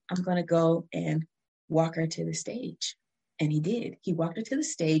 honey, I'm going to go and walk her to the stage. And he did. He walked her to the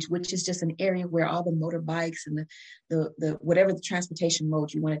stage, which is just an area where all the motorbikes and the whatever the transportation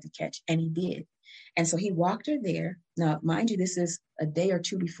mode you wanted to catch. And he did. And so he walked her there. Now, mind you, this is a day or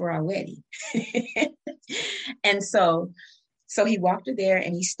two before our wedding. And so he walked her there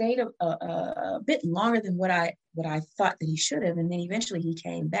and he stayed a bit longer than what I thought that he should have. And then eventually he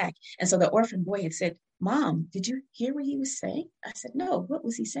came back. And so the orphan boy had said, Mom, did you hear what he was saying? I said, no, what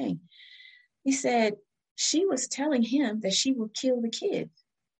was he saying? He said, she was telling him that she would kill the kid,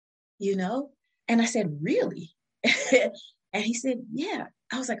 And I said, really? And he said, yeah.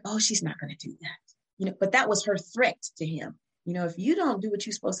 I was like, oh, she's not going to do that. But that was her threat to him. If you don't do what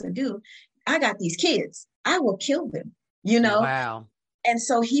you're supposed to do, I got these kids. I will kill them, Wow. And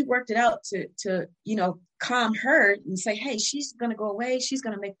so he worked it out to calm her and say, hey, she's going to go away. She's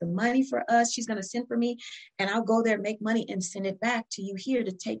going to make the money for us. She's going to send for me and I'll go there, make money and send it back to you here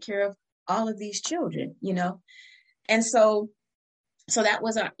to take care of all of these children, And so that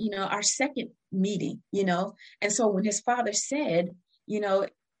was our second meeting, And so when his father said,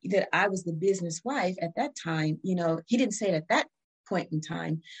 that I was the business wife at that time, he didn't say it at that point in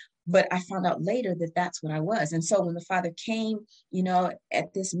time, but I found out later that that's what I was. And so when the father came,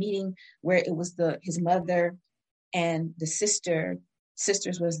 at this meeting where it was his mother and the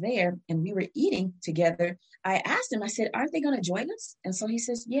sisters was there and we were eating together, I asked him, I said, aren't they going to join us? And so he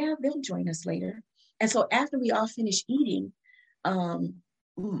says, yeah, they'll join us later. And so after we all finished eating,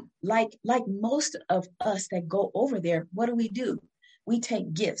 like most of us that go over there, what do? We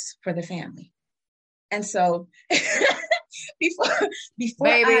take gifts for the family. And so before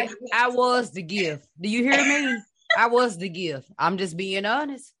baby, I was the gift. Do you hear me? I was the gift. I'm just being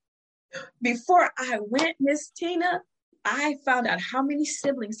honest. Before I went, Miss Tina, I found out how many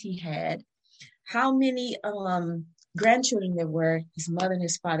siblings he had, how many grandchildren there were, his mother and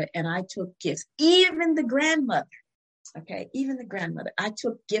his father, and I took gifts. Even the grandmother, I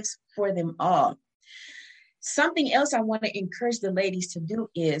took gifts for them all. Something else I want to encourage the ladies to do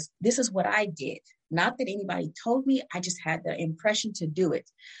is, this is what I did. Not that anybody told me, I just had the impression to do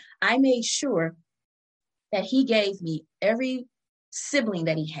it. I made sure that he gave me every sibling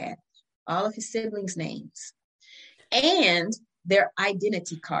that he had, all of his siblings' names, and their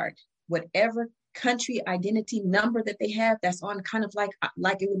identity card, whatever country identity number that they have, that's on kind of like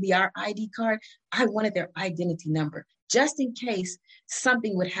it would be our ID card. I wanted their identity number, just in case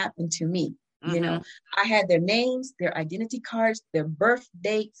something would happen to me. Mm-hmm. I had their names, their identity cards, their birth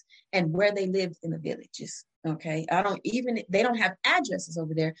dates, and where they lived in the villages. Okay. They don't have addresses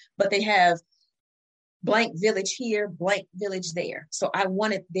over there, but they have blank village here, blank village there. So I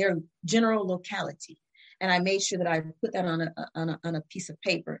wanted their general locality. And I made sure that I put that on a piece of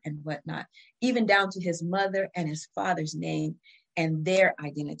paper and whatnot, even down to his mother and his father's name and their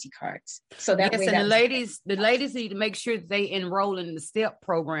identity cards. So that way, and the ladies need to make sure that they enroll in the STEP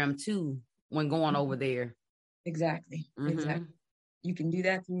program too when going over there. Exactly. You can do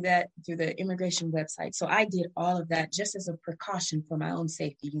that through the immigration website. So I did all of that just as a precaution for my own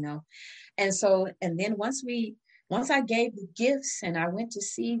safety, And then once I gave the gifts and I went to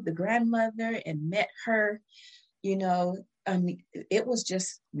see the grandmother and met her, it was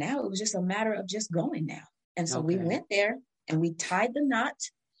just a matter of just going now. And so we went there and we tied the knot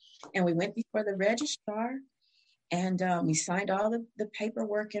and we went before the registrar and we signed all the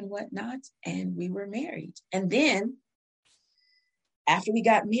paperwork and whatnot, and we were married. And then after we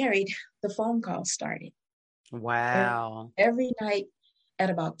got married, the phone calls started. Wow. Every night at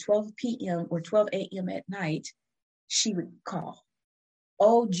about 12 p.m. or 12 a.m. at night, she would call.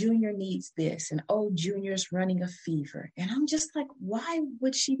 Oh, Junior needs this. And oh, Junior's running a fever. And I'm just like, why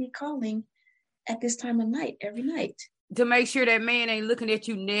would she be calling at this time of night, every night? To make sure that man ain't looking at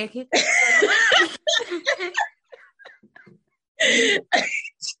you naked.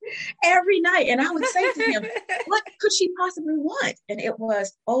 Every night. And I would say to him, what could she possibly want? And it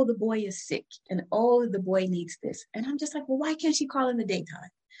was, oh, the boy is sick. And oh, the boy needs this. And I'm just like, well, why can't she call in the daytime?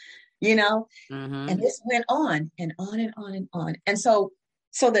 Mm-hmm. And this went on and on and on and on. And so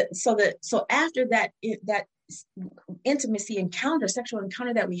So after that intimacy encounter, sexual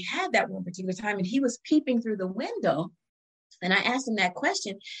encounter that we had that one particular time, and he was peeping through the window, and I asked him that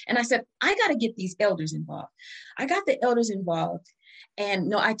question, and I said, I got to get these elders involved. I got the elders involved, and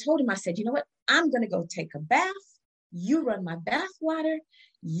no, I told him, I said, you know what? I'm going to go take a bath. You run my bath water.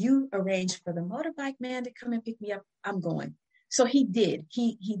 You arrange for the motorbike man to come and pick me up. I'm going. So he did.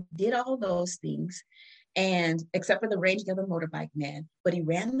 He did all those things, and except for the arranging of the motorbike man, but he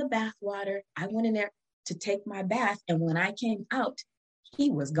ran the bath water. I went in there to take my bath, and when I came out, he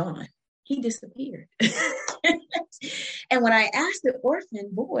was gone. He disappeared. And when I asked the orphan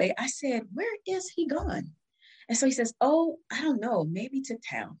boy, I said, where is he gone? And so he says, oh, I don't know, maybe to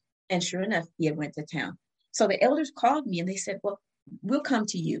town. And sure enough, he had went to town. So the elders called me and they said, well, we'll come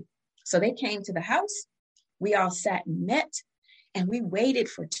to you. So they came to the house. We all sat and met, and we waited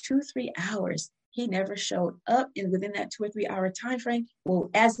for 2-3 hours. He never showed up. And within that 2 or 3 hour time frame, well,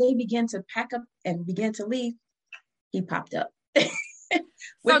 as they began to pack up and begin to leave, he popped up.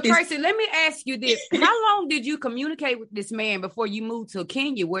 So Tracy, let me ask you this. How long did you communicate with this man before you moved to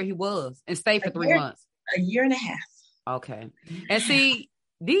Kenya where he was and stayed for 3 months? A year and a half. Okay. And see,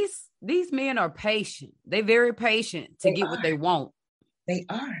 these men are patient. They're very patient to get what they want. They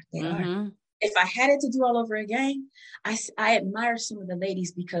are. If I had it to do all over again, I admire some of the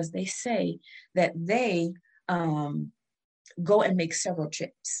ladies because they say that they go and make several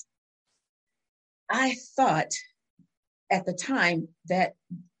trips. I thought at the time that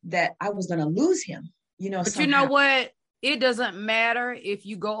I was going to lose him, but somehow. You know what? It doesn't matter if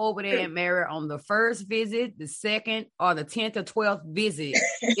you go over there and marry on the first visit, the second, or the 10th or 12th visit.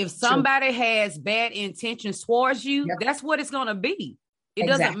 If somebody has bad intentions towards you, that's what it's going to be. It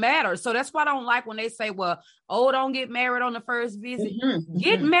doesn't matter. So that's why I don't like when they say, well, don't get married on the first visit.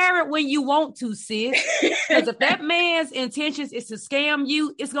 Get married when you want to, sis. Because if that man's intentions is to scam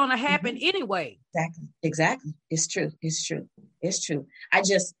you, it's going to happen anyway. Exactly. It's true. I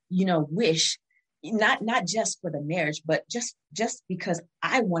just, wish, not just for the marriage, but just because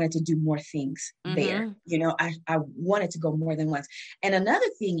I wanted to do more things there. I wanted to go more than once. And another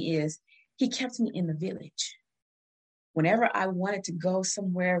thing is he kept me in the village. Whenever I wanted to go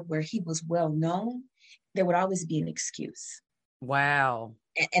somewhere where he was well known, there would always be an excuse. Wow.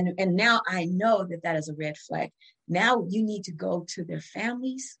 And now I know that is a red flag. Now you need to go to their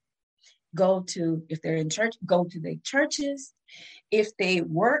families, if they're in church, go to their churches. If they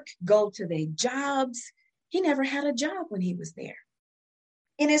work, go to their jobs. He never had a job when he was there.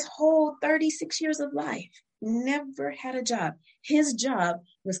 In his whole 36 years of life, never had a job. His job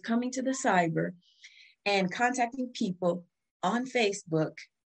was coming to the cyber and contacting people on Facebook,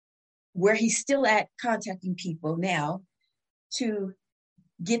 where he's still at, contacting people now to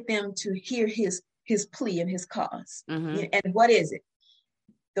get them to hear his plea and his cause. And what is it?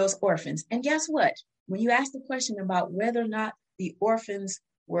 Those orphans. And guess what? When you ask the question about whether or not the orphans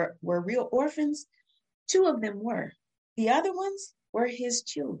were real orphans, 2 of them were. The other ones were his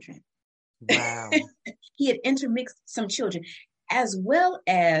children. Wow. He had intermixed some children, as well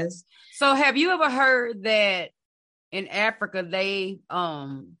as. So have you ever heard that in Africa, they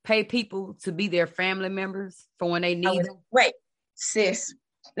pay people to be their family members for when they need them? Wait, sis,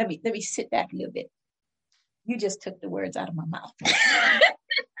 let me sit back a little bit. You just took the words out of my mouth.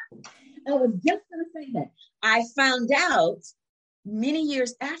 I was just going to say that. I found out many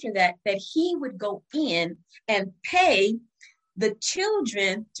years after that he would go in and pay the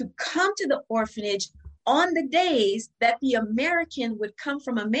children to come to the orphanage on the days that the American would come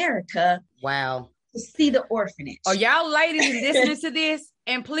from America. Wow. To see the orphanage. Are y'all ladies listening to this?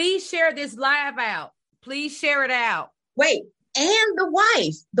 And please share this live out. Please share it out. Wait, and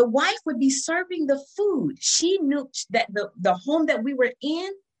the wife would be serving the food. She knew that the home that we were in,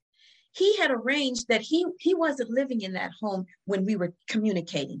 he had arranged that he wasn't living in that home when we were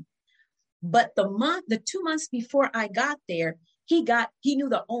communicating. But the 2 months before I got there, he knew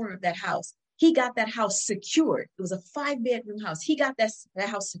the owner of that house. He got that house secured. It was a 5-bedroom house. He got that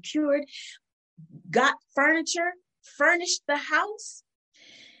house secured, got furniture, furnished the house.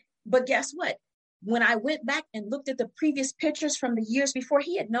 But guess what? When I went back and looked at the previous pictures from the years before,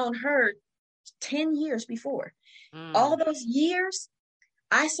 he had known her 10 years before. All those years,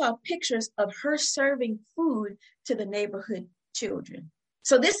 I saw pictures of her serving food to the neighborhood children.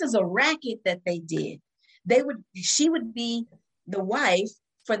 So this is a racket that they did. She would be the wife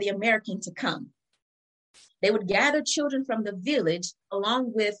for the American to come. They would gather children from the village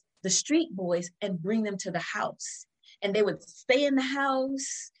along with the street boys and bring them to the house. And they would stay in the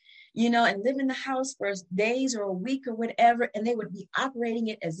house, and live in the house for days or a week or whatever. And they would be operating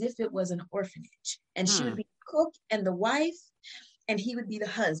it as if it was an orphanage. And she would be the cook and the wife. and he would be the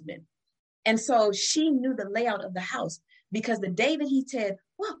husband. And so she knew the layout of the house, because the day that he said,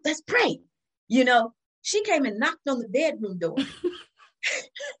 well, let's pray, she came and knocked on the bedroom door.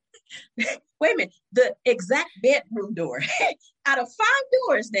 Wait a minute, the exact bedroom door. Out of 5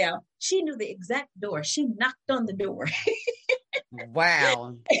 doors now, she knew the exact door. She knocked on the door.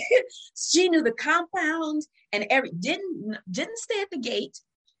 Wow. She knew the compound and didn't stay at the gate,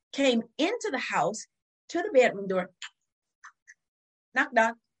 came into the house to the bedroom door, knock,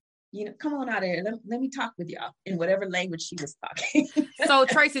 knock, come on out of here. Let me talk with y'all in whatever language she was talking. So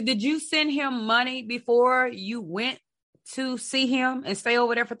Tracy, did you send him money before you went to see him and stay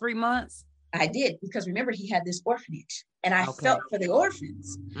over there for 3 months? I did, because remember, he had this orphanage, and I felt for the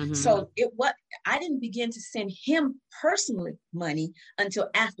orphans. Mm-hmm. So I didn't begin to send him personally money until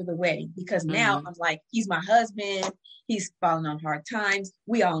after the wedding, because now I'm like, he's my husband. He's falling on hard times.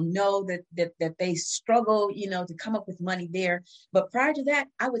 We all know that they struggle, to come up with money there. But prior to that,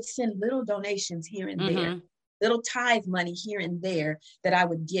 I would send little donations here and there, little tithe money here and there that I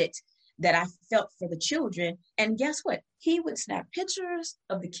would get, that I felt for the children. And guess what? He would snap pictures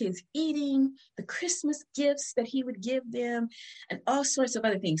of the kids eating, the Christmas gifts that he would give them, and all sorts of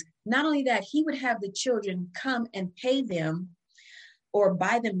other things. Not only that, he would have the children come and pay them or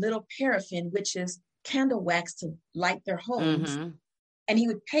buy them little paraffin, which is candle wax, to light their homes. And he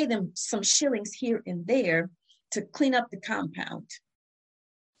would pay them some shillings here and there to clean up the compound,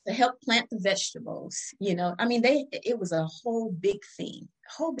 to help plant the vegetables, it was a whole big thing,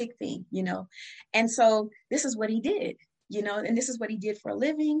 And so this is what he did, and this is what he did for a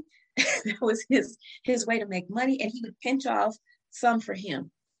living. That was his way to make money. And he would pinch off some for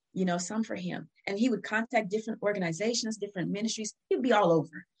him, some for him. And he would contact different organizations, different ministries. He'd be all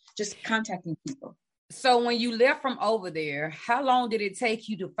over, just contacting people. So when you left from over there, how long did it take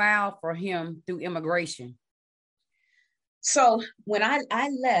you to file for him through immigration? So when I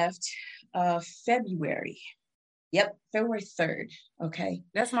left February 3rd. Okay.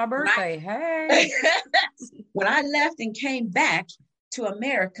 That's my birthday. Hey. When I left and came back to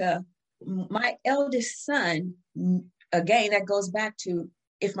America, my eldest son, again, that goes back to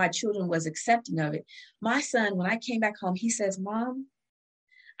if my children was accepting of it. My son, when I came back home, he says, Mom,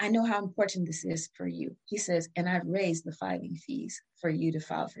 I know how important this is for you. He says, and I've raised the filing fees for you to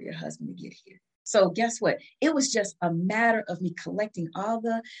file for your husband to get here. So guess what? It was just a matter of me collecting all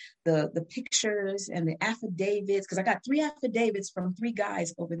the pictures and the affidavits, because I got 3 affidavits from 3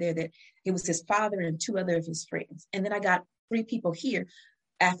 guys over there that it was his father and 2 other of his friends. And then I got 3 people here,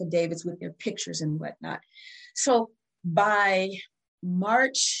 affidavits with their pictures and whatnot. So by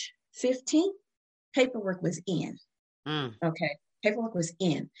March 15th, paperwork was in. Okay. Paperwork was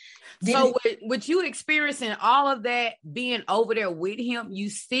in. So with you experiencing all of that, being over there with him, you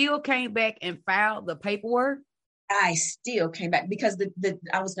still came back and filed the paperwork? I still came back, because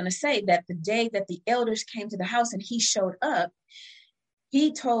I was going to say that the day that the elders came to the house and he showed up,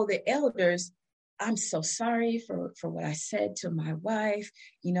 he told the elders, I'm so sorry for what I said to my wife.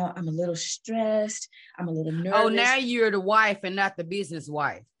 I'm a little stressed. I'm a little nervous. Oh, now you're the wife and not the business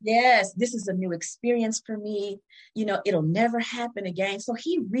wife. Yes, this is a new experience for me. It'll never happen again. So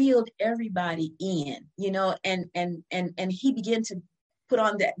he reeled everybody in, and he began to put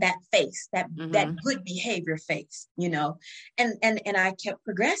on that face, that good behavior face, and I kept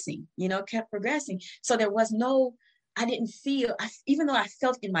progressing. So there was no, I didn't feel, even though I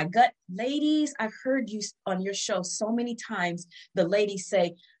felt in my gut, ladies, I've heard you on your show so many times, the ladies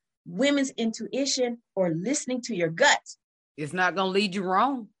say, women's intuition or listening to your gut. It's not going to lead you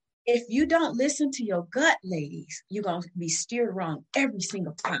wrong. If you don't listen to your gut, ladies, you're going to be steered wrong every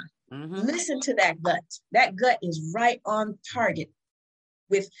single time. Listen to that gut. That gut is right on target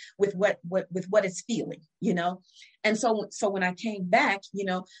with what it's feeling, And so when I came back,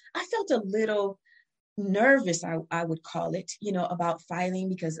 I felt a little nervous, I would call it, about filing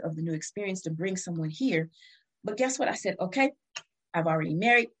because of the new experience to bring someone here. But guess what? I said, okay, I've already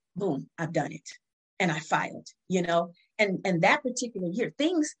married. Boom, I've done it. And I filed, and that particular year,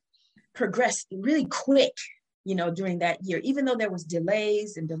 things progressed really quick, during that year, even though there was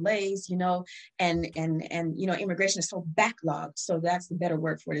delays, and immigration is so backlogged. So that's the better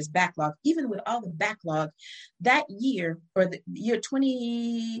word for it, is backlog. Even with all the backlog, that year, or the year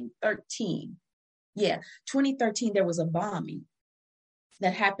 2013, 2013, there was a bombing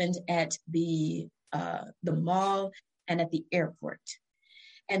that happened at the mall and at the airport.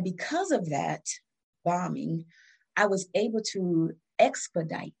 And because of that bombing, I was able to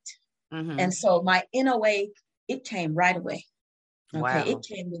expedite. And so my NOA, it came right away. Okay. Wow.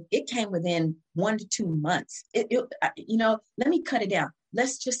 It came within 1 to 2 months. Let me cut it down.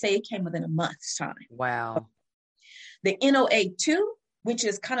 Let's just say it came within a month's time. Wow. The NOA2, which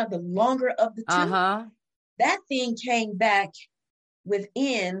is kind of the longer of the two, that thing came back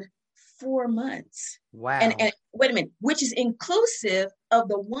within 4 months. Wow. And wait a minute, which is inclusive of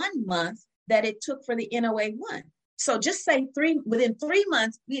the 1 month that it took for the NOA1. So just say within 3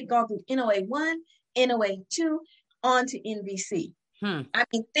 months, we had gone through NOA1, NOA2, on to NVC. I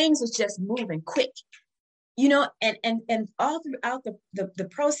mean, things was just moving quick, you know, and all throughout the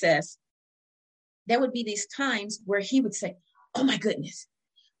process, there would be these times where he would say, oh my goodness,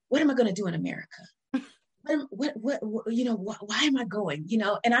 what am I going to do in America? What you know, why am I going? You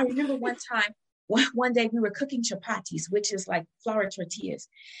know, and I remember one day we were cooking chapatis, which is like flour tortillas.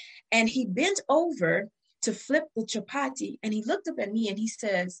 And he bent over to flip the chapati and he looked up at me and he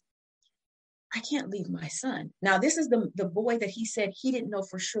says, I can't leave my son. Now, this is the boy that he said he didn't know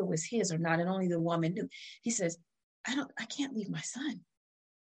for sure was his or not, and only the woman knew. He says, I can't leave my son.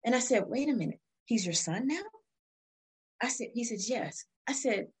 And I said, wait a minute, he's your son now? He says, yes. I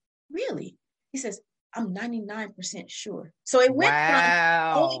said, really? He says, I'm 99% sure. So it went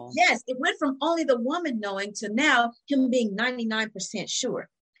it went from only the woman knowing to now him being 99% sure.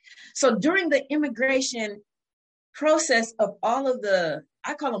 So during the immigration process of all of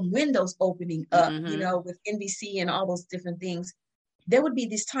I call them windows opening up, you know, with NBC and all those different things, there would be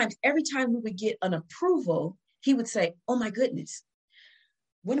these times, every time we would get an approval, he would say, oh my goodness,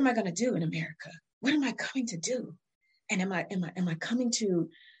 what am I going to do in America? What am I coming to do? And am I coming to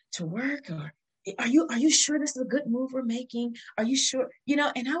work, or are you sure this is a good move we're making? Are you sure? You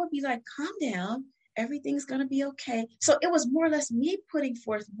know, and I would be like, calm down. Everything's going to be okay. So it was more or less me putting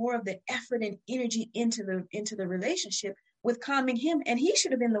forth more of the effort and energy into the relationship with calming him. And he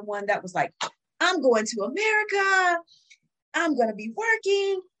should have been the one that was like, I'm going to America. I'm going to be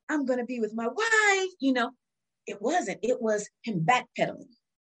working. I'm going to be with my wife. You know, it wasn't. It was him backpedaling,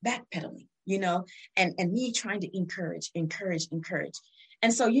 you know, and me trying to encourage.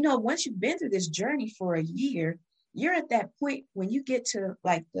 And so, you know, once you've been through this journey for a year, you're at that point when you get to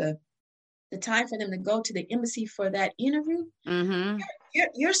like the time for them to go to the embassy for that interview.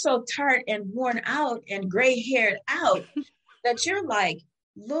 You're so tired and worn out and gray haired out that you're like,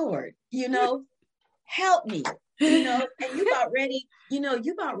 Lord, you know, help me, you know, and you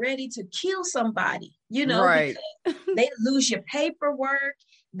about ready to kill somebody, you know, right. They lose your paperwork.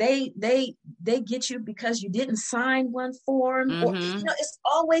 They get you because you didn't sign one form, or, you know, it's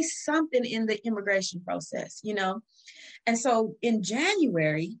always something in the immigration process, you know? And so in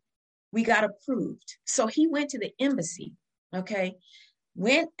January, we got approved. So he went to the embassy. Okay.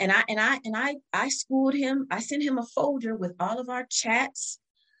 Went and I schooled him. I sent him a folder with all of our chats.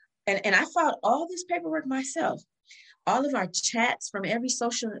 And I filed all this paperwork myself. All of our chats from every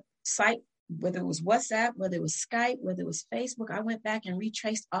social site, whether it was WhatsApp, whether it was Skype, whether it was Facebook, I went back and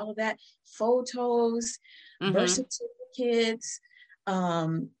retraced all of that. Photos, birth certificates,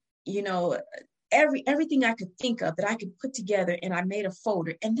 you know, everything I could think of that I could put together, and I made a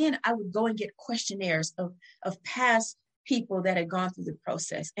folder. And then I would go and get questionnaires of past people that had gone through the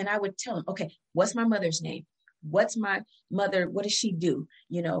process. And I would tell them, okay, what's my mother's name? What's my mother? What does she do?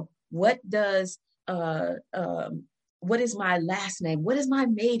 You know, what is my last name? What is my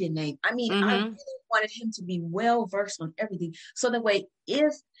maiden name? I mean, I really wanted him to be well versed on everything. So that way,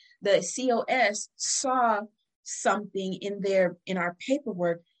 if the COS saw something in our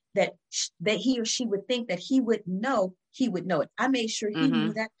paperwork that he or she would think that he would know it. I made sure he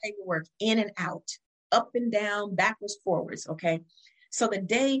knew that paperwork in and out, up and down, backwards, forwards. Okay. So it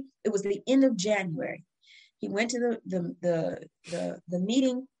was the end of January. He went to the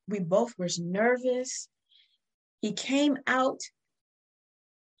meeting. We both were nervous. He came out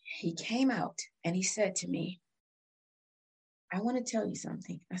and he said to me, I want to tell you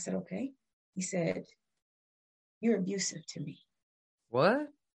something. I said, okay. He said, you're abusive to me. What?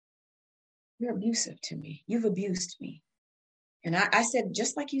 You're abusive to me. You've abused me. And I said,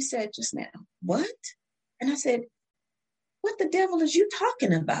 just like you said just now, what? And I said, what the devil is you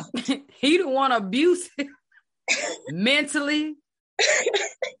talking about? He don't want to abuse mentally,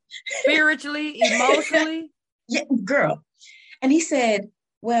 spiritually, emotionally. Yeah, girl. And he said,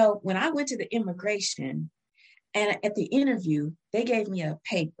 well, when I went to the immigration and at the interview, they gave me a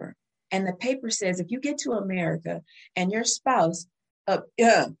paper. And the paper says, if you get to America and your spouse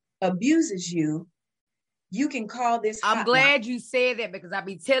abuses you, you can call this hotline. I'm glad you said that, because I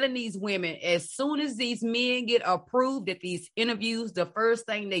be telling these women, as soon as these men get approved at these interviews, the first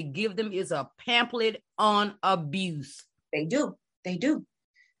thing they give them is a pamphlet on abuse. They do.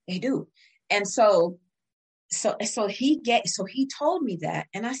 And so he told me that.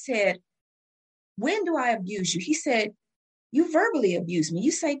 And I said, when do I abuse you? He said, you verbally abuse me.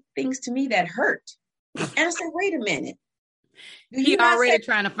 You say things to me that hurt. And I said, wait a minute. He already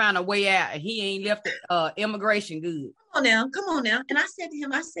trying to find a way out, and he ain't left the immigration good. Come on now. And I said to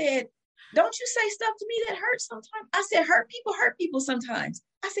him, I said, don't you say stuff to me that hurts sometimes? I said, hurt people sometimes.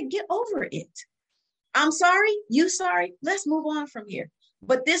 I said, get over it. I'm sorry. You sorry. Let's move on from here.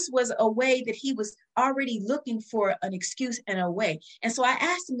 But this was a way that he was already looking for an excuse and a way. And so I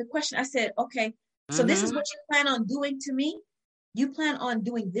asked him the question. I said, okay, so this is what you plan on doing to me? You plan on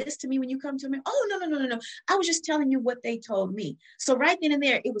doing this to me when you come to me? Oh, no. I was just telling you what they told me. So right then and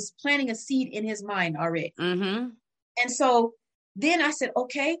there, it was planting a seed in his mind already. And so then I said,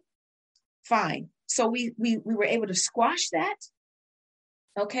 okay, fine. So we were able to squash that.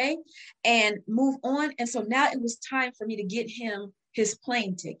 Okay. And move on. And so now it was time for me to get him his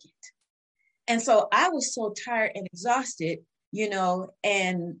plane ticket. And so I was so tired and exhausted,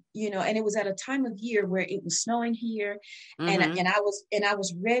 and it was at a time of year where it was snowing here, and I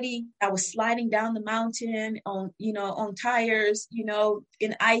was ready. I was sliding down the mountain on tires,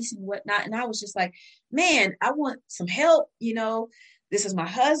 in ice and whatnot. And I was just like, man, I want some help. This is my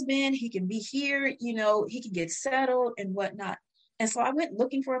husband. He can be here, he can get settled and whatnot. And so I went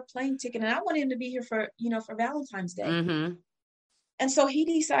looking for a plane ticket, and I wanted him to be here for Valentine's Day. And so he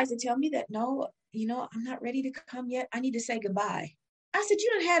decides to tell me that, no, I'm not ready to come yet. I need to say goodbye. I said,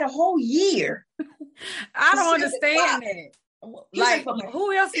 you done had a whole year. I don't understand that. Like,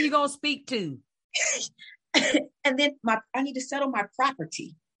 who else are you going to speak to? And then I need to settle my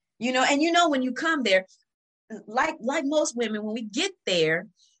property, and when you come there, like most women, when we get there,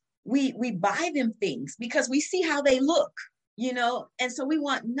 we buy them things because we see how they look, and so we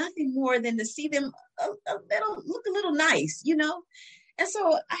want nothing more than to see them look a little nice, And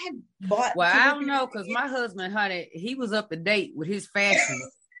so I had bought. Well, I don't know, because my husband, honey, he was up to date with his fashion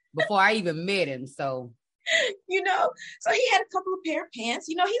before I even met him. So, so he had a couple of pair of pants.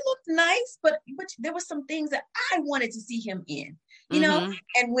 He looked nice, but there were some things that I wanted to see him in. And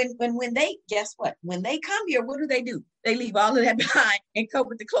when they, guess what? When they come here, what do? They leave all of that behind and come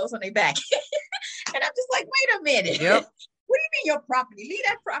with the clothes on their back. And I'm just like, wait a minute. Yep. What do you mean your property? Leave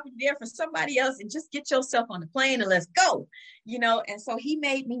that property there for somebody else and just get yourself on the plane and let's go, And so he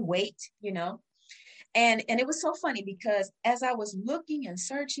made me wait, and it was so funny because as I was looking and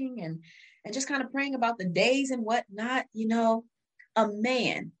searching and just kind of praying about the days and whatnot, a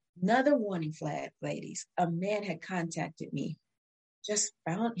man, another warning flag, ladies, a man had contacted me,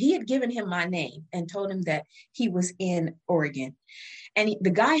 he had given him my name and told him that he was in Oregon. And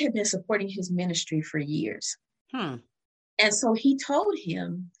the guy had been supporting his ministry for years. And so he told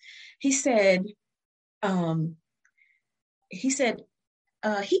him, he said, he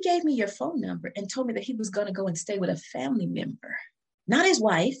gave me your phone number and told me that he was going to go and stay with a family member, not his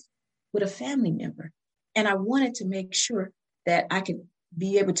wife, with a family member. And I wanted to make sure that I could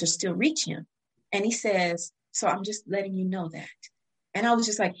be able to still reach him. And he says, so I'm just letting you know that. And I was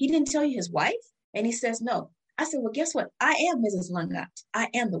just like, he didn't tell you his wife? And he says, no. I said, well, guess what? I am Mrs. Lungat. I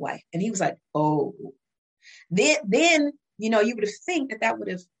am the wife. And he was like, oh. Then you would have think that would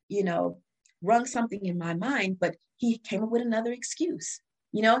have, rung something in my mind, but he came up with another excuse,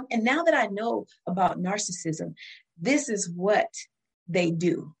 and now that I know about narcissism, this is what they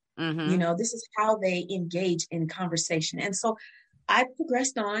do. This is how they engage in conversation. And so I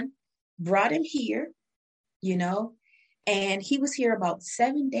progressed on, brought him here, and he was here about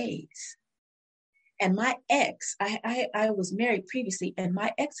 7 days. And my ex, I was married previously, and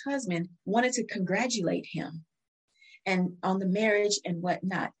my ex-husband wanted to congratulate him and on the marriage and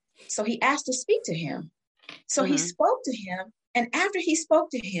whatnot. So he asked to speak to him. So he spoke to him. And after he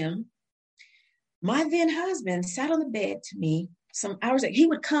spoke to him, my then husband sat on the bed to me some hours later. He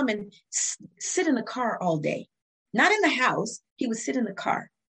would come and sit in the car all day, not in the house. He would sit in the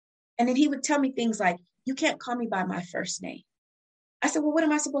car. And then he would tell me things like, you can't call me by my first name. I said, well, what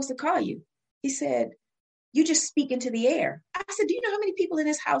am I supposed to call you? He said, you just speak into the air. I said, do you know how many people in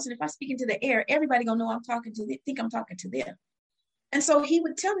this house? And if I speak into the air, everybody gonna know I'm talking to them, think I'm talking to them. And so he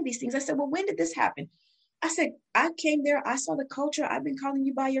would tell me these things. I said, well, when did this happen? I said, I came there. I saw the culture. I've been calling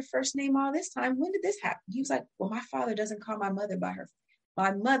you by your first name all this time. When did this happen? He was like, well, my father doesn't call my mother by her.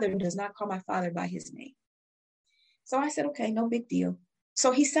 My mother does not call my father by his name. So I said, okay, no big deal.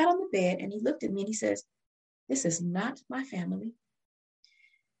 So he sat on the bed and he looked at me and he says, this is not my family.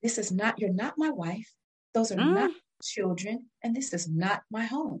 You're not my wife. Those are not children. And this is not my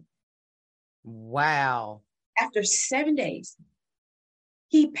home. Wow. After 7 days,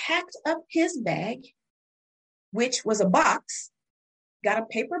 he packed up his bag, which was a box, got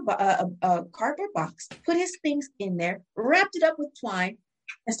a cardboard box, put his things in there, wrapped it up with twine,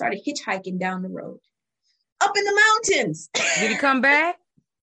 and started hitchhiking down the road. Up in the mountains. Did he come back?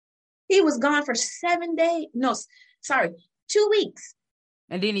 He was gone for 7 days. No, sorry, 2 weeks.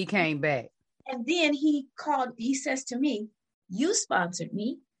 And then he came back. And then he called, he says to me, you sponsored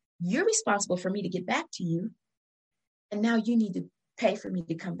me. You're responsible for me to get back to you. And now you need to pay for me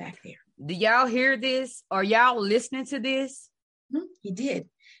to come back there. Do y'all hear this? Are y'all listening to this? He did.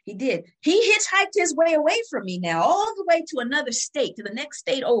 He did. He hitchhiked his way away from me now, all the way to another state, to the next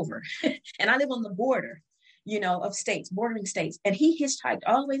state over. And I live on the border, of states, bordering states. And he hitchhiked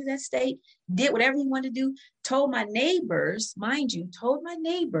all the way to that state, did whatever he wanted to do, told my neighbors, mind you,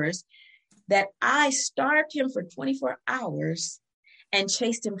 that I starved him for 24 hours and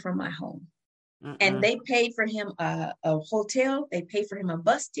chased him from my home. Mm-mm. And they paid for him a hotel. They paid for him a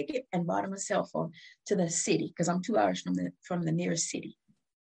bus ticket and bought him a cell phone to the city, because I'm 2 hours from the nearest city.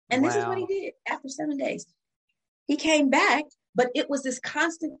 And This is what he did after 7 days. He came back, but it was this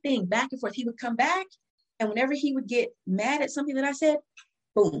constant thing back and forth. He would come back, and whenever he would get mad at something that I said,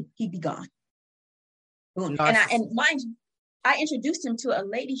 boom, he'd be gone. Boom. Nice. And mind you, I introduced him to a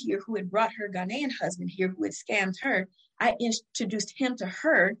lady here who had brought her Ghanaian husband here, who had scammed her. I introduced him to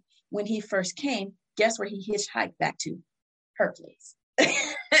her when he first came. Guess where he hitchhiked back to? Her place.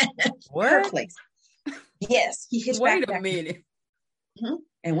 What? Her place. Yes, he hitchhiked back. Wait a minute.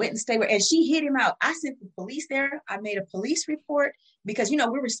 And went and stayed with, and she hid him out. I sent the police there. I made a police report because,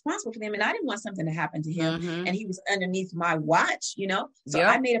 we're responsible for them. And I didn't want something to happen to him. And he was underneath my watch, So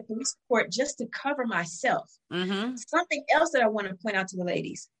I made a police report just to cover myself. Something else that I want to point out to the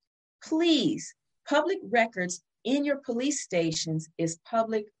ladies, please, public records in your police stations is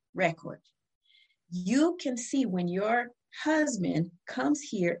public record. You can see when your husband comes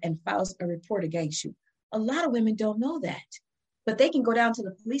here and files a report against you. A lot of women don't know that. But they can go down to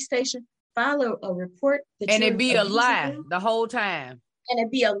the police station, file a report. And it'd be a lie the whole time. And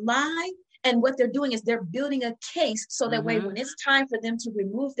it'd be a lie. And what they're doing is they're building a case so that way when it's time for them to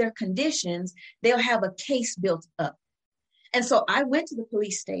remove their conditions, they'll have a case built up. And so I went to the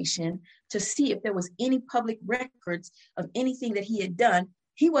police station to see if there was any public records of anything that he had done.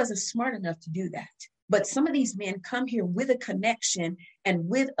 He wasn't smart enough to do that. But some of these men come here with a connection and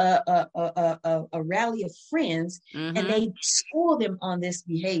with a rally of friends, and they school them on this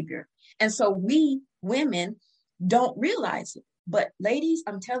behavior. And so we women don't realize it. But ladies,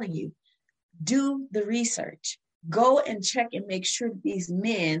 I'm telling you, do the research. Go and check and make sure that these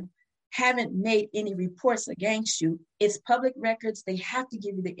men haven't made any reports against you. It's public records. They have to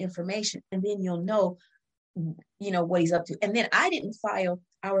give you the information, and then you'll know what he's up to. And then I didn't file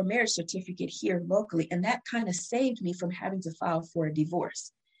our marriage certificate here locally, and that kind of saved me from having to file for a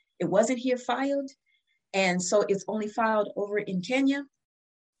divorce. It wasn't here filed, and so it's only filed over in Kenya.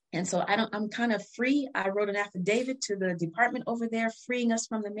 And so I'm kind of free. I wrote an affidavit to the department over there, freeing us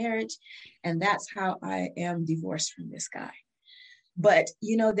from the marriage, and that's how I am divorced from this guy. But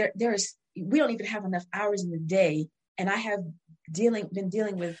we don't even have enough hours in the day, and I have been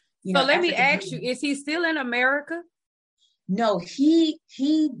dealing with. So let me ask you, is he still in America? No, he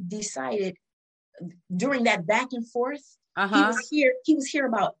decided during that back and forth, he was here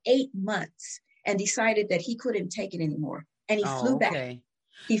about 8 months and decided that he couldn't take it anymore. And he flew back.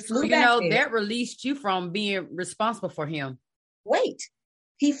 He flew back there. That released you from being responsible for him. Wait,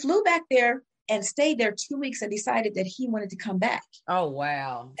 he flew back there and stayed there 2 weeks and decided that he wanted to come back. Oh,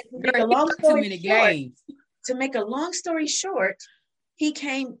 wow. To make a long story short, he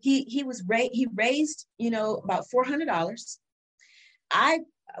came, he raised, about $400.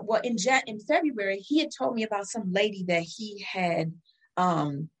 In February, he had told me about some lady that he had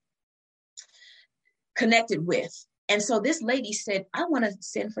connected with. And so this lady said, I want to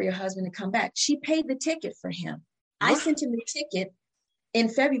send for your husband to come back. She paid the ticket for him. What? I sent him the ticket in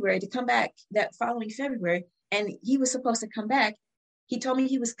February to come back that following February. And he was supposed to come back. He told me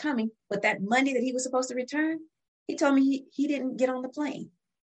he was coming, but that Monday that he was supposed to return, he told me he didn't get on the plane.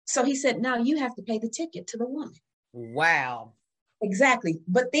 So he said, now you have to pay the ticket to the woman. Wow. Exactly.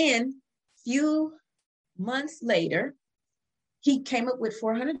 But then few months later, he came up with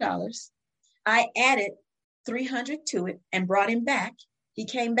 $400. I added $300 to it and brought him back. He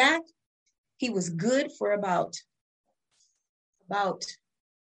came back. He was good for about a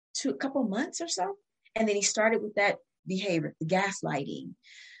couple months or so. And then he started with that behavior, the gaslighting,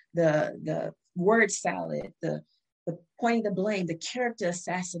 the word salad, the pointing the blame, the character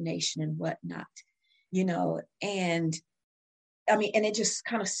assassination and whatnot, and and it just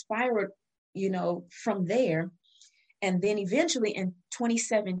kind of spiraled, from there. And then eventually in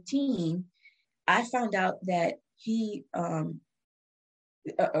 2017, I found out that he, or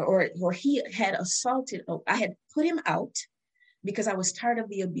he had assaulted, I had put him out because I was tired of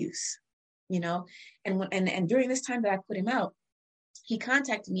the abuse, and during this time that I put him out, he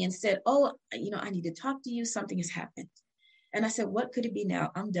contacted me and said, oh, I need to talk to you. Something has happened. And I said, what could it be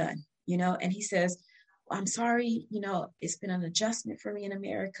now? I'm done, and he says, I'm sorry, it's been an adjustment for me in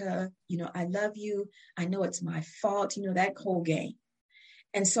America. I love you. I know it's my fault, that whole game.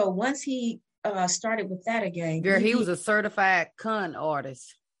 And so once he started with that again. Girl, he was a certified con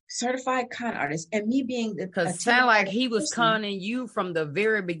artist. Certified con artist. And me being the... Because it sounded like he was conning you from the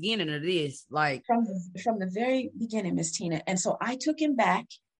very beginning of this. Like from the very beginning, Miss Tina. And so I took him back.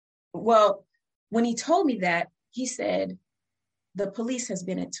 Well, when he told me that, he said, the police has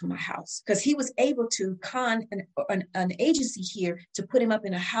been into my house, because he was able to con an agency here to put him up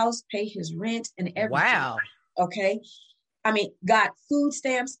in a house, pay his rent and everything. Wow. Okay. I mean, got food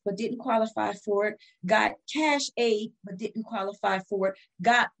stamps, but didn't qualify for it. Got cash aid, but didn't qualify for it.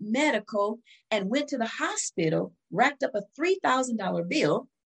 Got medical and went to the hospital, racked up a $3,000 bill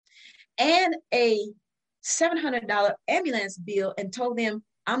and a $700 ambulance bill, and told them,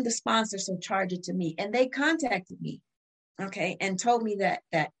 I'm the sponsor, so charge it to me. And they contacted me, okay, and told me that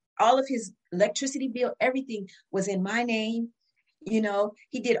all of his electricity bill, everything was in my name. He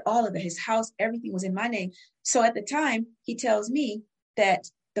did all of it. His house, everything was in my name. So at the time, he tells me that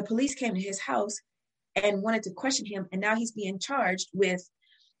the police came to his house and wanted to question him. And now he's being charged with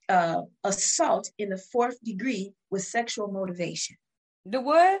assault in the 4th degree with sexual motivation. The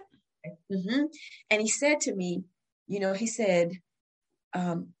what? Mm-hmm. And he said to me, he said,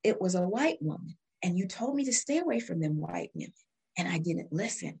 it was a white woman. And you told me to stay away from them white women. And I didn't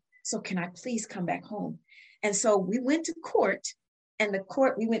listen. So can I please come back home? And so we went to court. And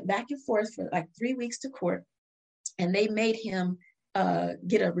we went back and forth for like 3 weeks to court, and they made him the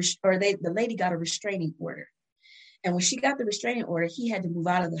lady got a restraining order. And when she got the restraining order, he had to move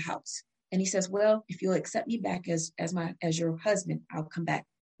out of the house. And he says, well, if you'll accept me back as your husband, I'll come back.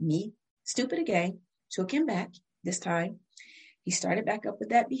 Me, stupid again, took him back this time. He started back up with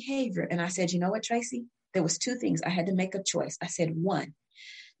that behavior. And I said, you know what, Tracy? There was 2 things. I had to make a choice. I said, 1,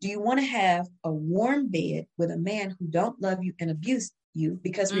 do you want to have a warm bed with a man who don't love you and abuse you?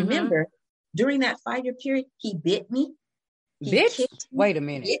 Because remember, during that 5-year period, he bit me. Bitch? Wait a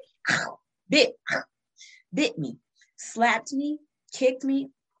minute. Bit me, slapped me, kicked me,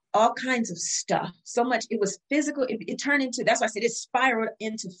 all kinds of stuff. So much. It was physical. It turned into, that's why I said it spiraled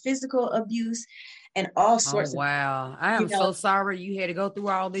into physical abuse and all sorts of. Wow. I am so sorry you had to go through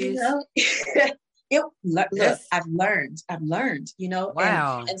all this. Look, I've learned,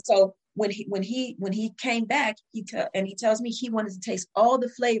 Wow. And so when he came back, he tells me he wanted to taste all the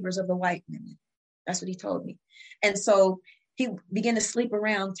flavors of the white women. That's what he told me. And so he began to sleep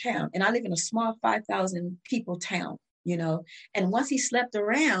around town. And I live in a small 5,000 people town, and once he slept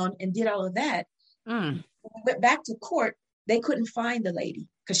around and did all of that, when we went back to court, they couldn't find the lady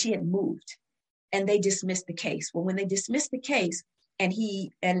because she had moved, and they dismissed the case. Well, when they dismissed the case, and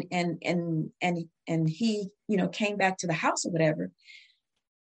he came back to the house or whatever,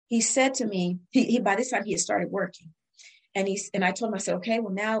 he said to me, he by this time he had started working, and I told him, I said, okay,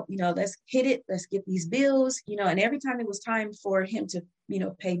 well now, let's hit it, let's get these bills, and every time it was time for him to,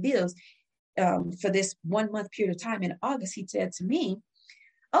 pay bills, for this 1 month period of time in August, he said to me,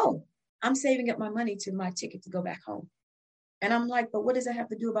 oh, I'm saving up my money to my ticket to go back home. And I'm like, but what does that have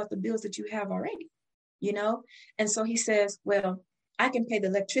to do about the bills that you have already? And so he says, well, I can pay the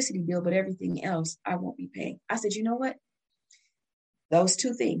electricity bill, but everything else I won't be paying. I said, you know what? Those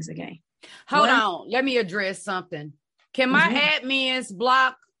 2 things again. Hold on. Let me address something. Can my admins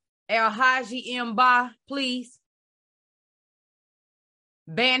block El Haji Mba, please?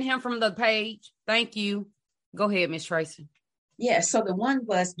 Ban him from the page. Thank you. Go ahead, Miss Tracy. Yeah. So the one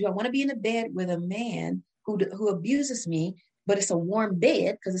was, do I want to be in a bed with a man who abuses me, but it's a warm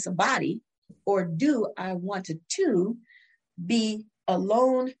bed because it's a body? Or do I want to 2, be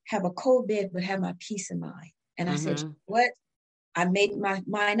alone, have a cold bed, but have my peace of mind? And I said, what? I made my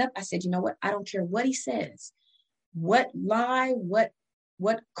mind up. I said, you know what? I don't care what he says, what lie, what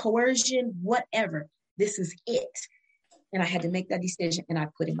coercion, whatever. This is it. And I had to make that decision, and I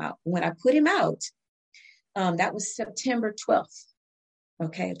put him out. When I put him out, that was September 12th,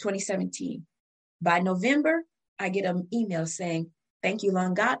 of 2017. By November, I get an email saying, thank you,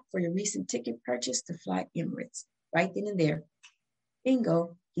 Langat, for your recent ticket purchase to fly Emirates. Right then and there.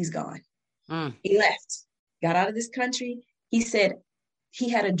 Bingo, he's gone. He left, got out of this country. He said he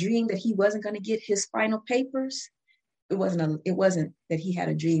had a dream that he wasn't going to get his final papers. It wasn't that he had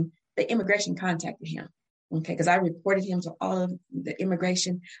a dream. The immigration contacted him. Okay, because I reported him to all of the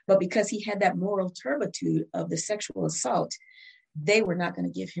immigration, but because he had that moral turpitude of the sexual assault, they were not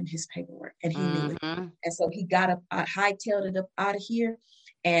going to give him his paperwork, and he knew it. And so he got up, hightailed it up out of here,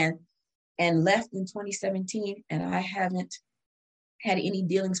 and left in 2017. And I haven't had any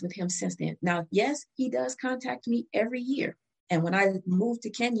dealings with him since then. Now, yes, he does contact me every year. And when I moved to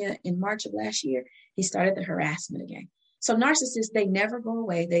Kenya in March of last year, he started the harassment again. So narcissists, they never go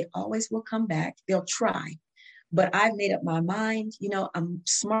away. They always will come back. They'll try. But I've made up my mind. I'm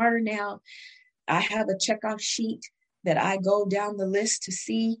smarter now. I have a checkoff sheet that I go down the list to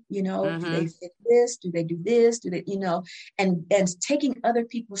see, do they fit this? Do they do this? Do they, and taking other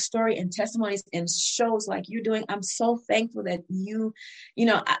people's story and testimonies and shows like you're doing. I'm so thankful that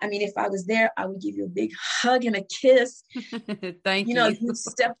I mean, if I was there, I would give you a big hug and a kiss. Thank you. You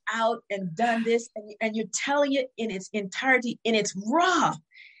stepped out and done this, and you're telling it in its entirety, and it's raw.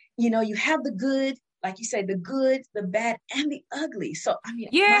 You have the good, like you say, the good, the bad, and the ugly. So, I mean,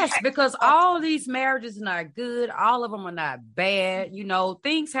 yes, because all these marriages are not good. All of them are not bad.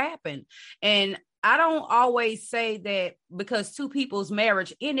 Things happen. And I don't always say that because two people's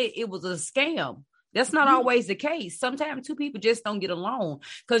marriage it was a scam. That's not always the case. Sometimes two people just don't get along,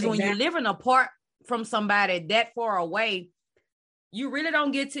 because when you're living apart from somebody that far away, you really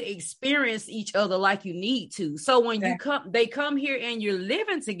don't get to experience each other like you need to. So when they come here and you're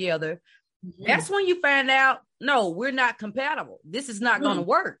living together, that's when you find out, no, we're not compatible. This is not going to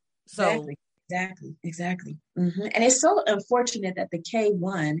work. So exactly. And it's so unfortunate that the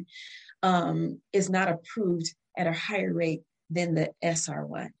K1 is not approved at a higher rate than the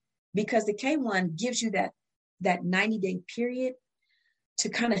SR1, because the K1 gives you that 90-day period to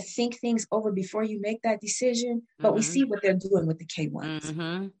kind of think things over before you make that decision. But we see what they're doing with the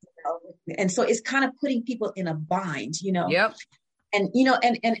K1s. And so it's kind of putting people in a bind, Yep. And,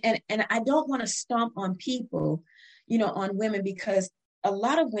 and I don't want to stomp on people, on women, because a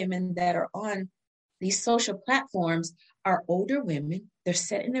lot of women that are on these social platforms are older women. They're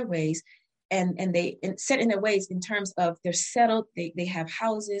set in their ways, and they set in their ways in terms of they're settled. They have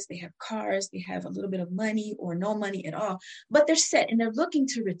houses, they have cars, they have a little bit of money or no money at all, but they're set and they're looking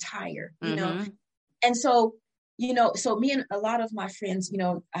to retire, And so, so me and a lot of my friends,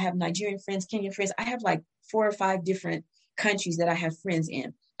 I have Nigerian friends, Kenyan friends. I have like 4 or 5 different countries that I have friends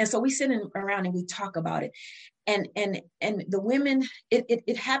in. And so we sit around and we talk about it. And the women,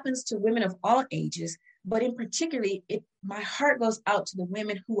 it happens to women of all ages, but in particularly, my heart goes out to the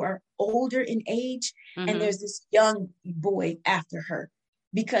women who are older in age. And there's this young boy after her,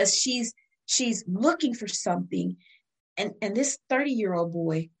 because she's looking for something. And this 30-year-old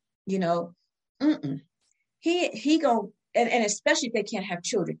boy, he go, and especially if they can't have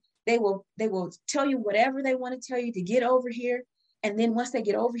children, they will tell you whatever they want to tell you to get over here. And then once they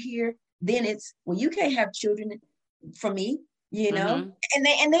get over here, then it's, well, you can't have children from me, and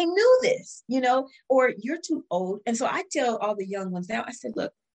they knew this, or you're too old. And so I tell all the young ones now, I said,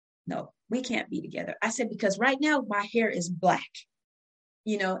 look, no, we can't be together. I said, because right now my hair is black,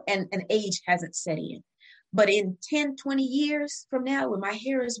 and age hasn't set in. But in 10, 20 years from now, when my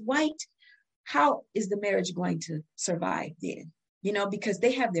hair is white, how is the marriage going to survive then? Because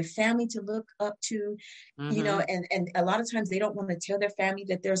they have their family to look up to, and a lot of times they don't want to tell their family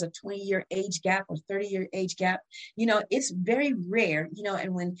that there's a 20-year age gap or 30-year age gap. It's very rare,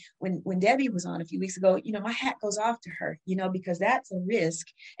 and when Debbie was on a few weeks ago, my hat goes off to her, because that's a risk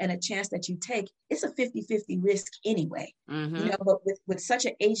and a chance that you take. It's a 50-50 risk anyway, but with such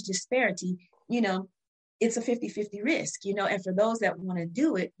an age disparity, it's a 50-50 risk, and for those that want to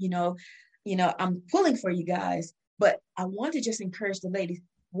do it, I'm pulling for you guys. But I want to just encourage the ladies,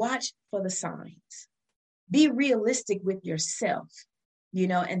 watch for the signs. Be realistic with yourself,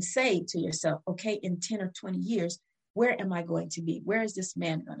 and say to yourself, okay, in 10 or 20 years, where am I going to be? Where is this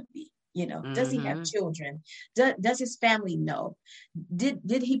man going to be? Does he have children? Does his family know? Did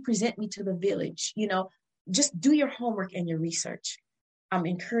he present me to the village? Just do your homework and your research. I'm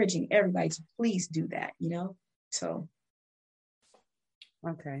encouraging everybody to please do that, so.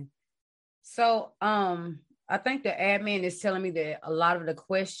 Okay. So, I think the admin is telling me that a lot of the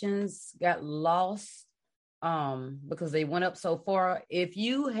questions got lost because they went up so far. If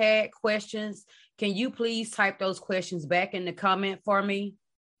you had questions, can you please type those questions back in the comment for me?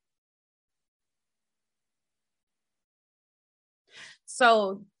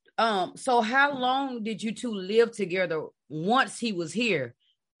 So how long did you two live together once he was here?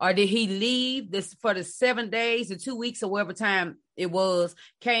 Or did he leave this for the 7 days or 2 weeks or whatever time it was,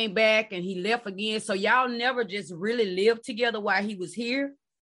 came back and he left again? So y'all never just really lived together while he was here?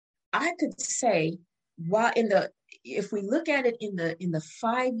 I could say, if we look at it in the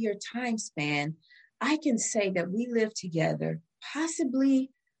 5-year time span, I can say that we lived together possibly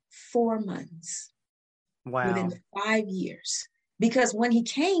 4 months. Wow. Within 5 years. Because when he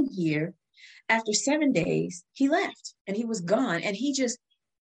came here, after 7 days, he left and he was gone, and he just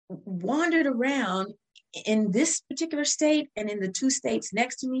wandered around in this particular state and in the 2 states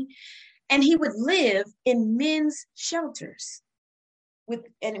next to me. And he would live in men's shelters and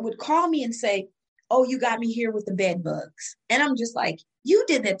it would call me and say, oh, you got me here with the bed bugs. And I'm just like, you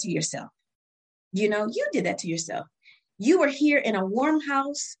did that to yourself. You did that to yourself. You were here in a warm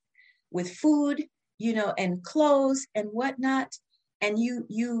house with food, and clothes and whatnot. And you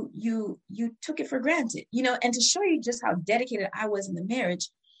took it for granted, and to show you just how dedicated I was in the marriage,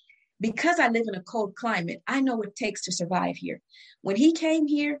 because I live in a cold climate, I know what it takes to survive here. When he came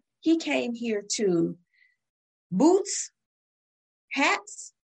here to boots,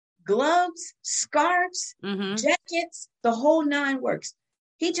 hats, gloves, scarves, jackets, the whole 9 works.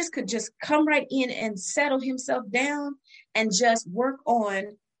 He could just come right in and settle himself down and just work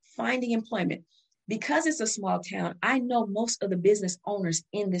on finding employment. Because it's a small town, I know most of the business owners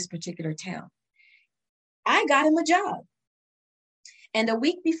in this particular town. I got him a job. And a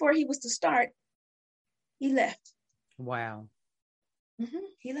week before he was to start, he left. Wow.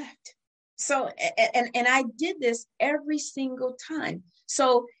 He left. So, and I did this every single time.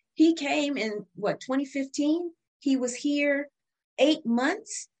 So he came in 2015? He was here 8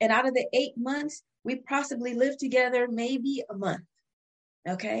 months. And out of the 8 months, we possibly lived together maybe a month.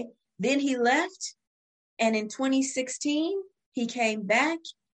 Okay. Then he left. And in 2016, he came back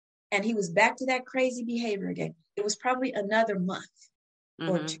and he was back to that crazy behavior again. It was probably another month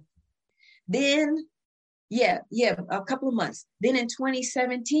or 2. Then, a couple of months. Then in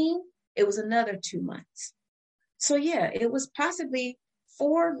 2017, it was another 2 months. So it was possibly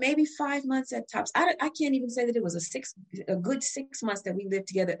 4, maybe 5 months at tops. I can't even say that it was a good 6 months that we lived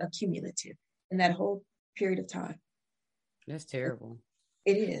together accumulative in that whole period of time. That's terrible.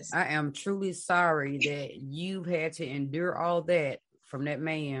 It is. I am truly sorry that you've had to endure all that from that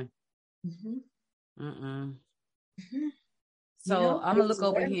man. So I'm going to look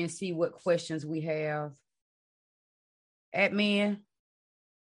over here and see what questions we have. Admin?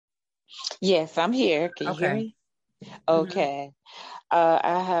 Yes, I'm here. Can you hear me? Okay.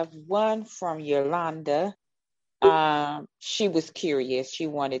 I have one from Yolanda. She was curious. She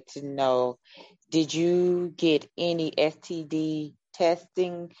wanted to know, did you get any STD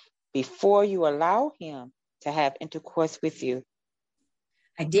testing before you allow him to have intercourse with you?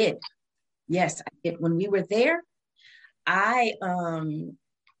 I did. Yes, I did. When we were there, I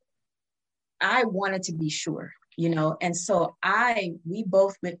wanted to be sure, and so we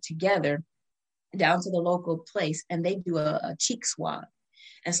both went together down to the local place, and they do a cheek swab.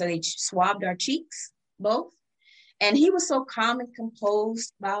 And so they swabbed our cheeks both. And he was so calm and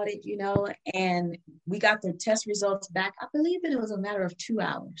composed about it, and we got the test results back. I believe that it was a matter of 2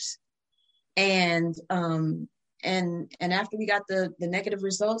 hours. And after we got the negative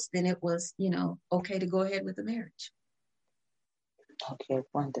results, then it was, okay to go ahead with the marriage. Okay,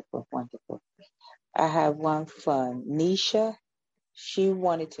 wonderful. I have one from Nisha. She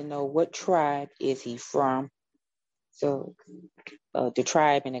wanted to know, what tribe is he from? So the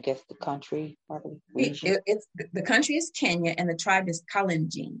tribe and I guess the country. It's the country is Kenya and the tribe is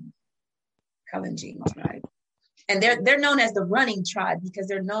Kalenjin tribe. And they're known as the running tribe because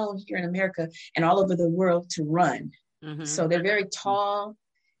they're known here in America and all over the world to run. So they're very tall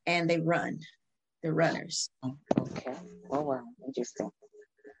and they run. They're runners. Okay. Oh, wow. Interesting.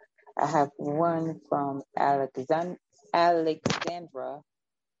 I have one from Alexandra.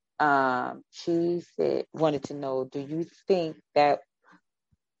 She wanted to know, do you think that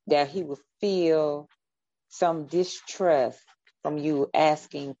he would feel some distrust from you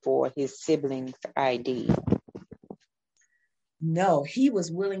asking for his siblings' ID? No, he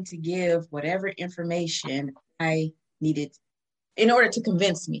was willing to give whatever information I needed in order to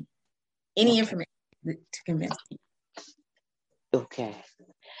convince me. Any information to convince me. Okay.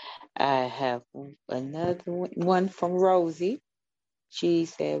 I have another one from Rosie. She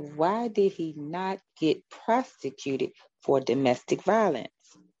said, why did he not get prosecuted for domestic violence?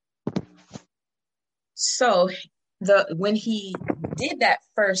 So when he did that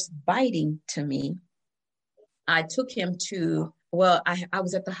first biting to me, I took him to, I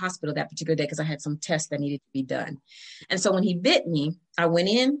was at the hospital that particular day because I had some tests that needed to be done. And so when he bit me, I went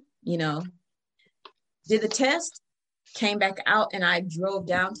in, did the test, came back out, and I drove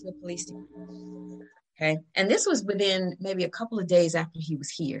down to the police station. Okay. And this was within maybe a couple of days after he was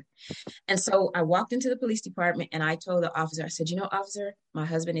here. And so I walked into the police department and I told the officer, I said, officer, my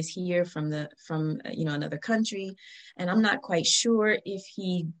husband is here from another country. And I'm not quite sure if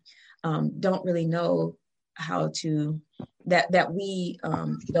he don't really know how to, that we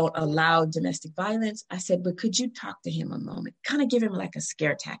don't allow domestic violence. I said, but could you talk to him a moment? Kind of give him like a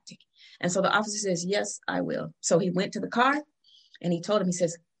scare tactic. And so the officer says, yes, I will. So he went to the car and he told him, he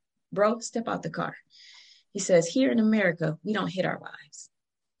says, bro, step out the car. He says, here in America, we don't hit our wives.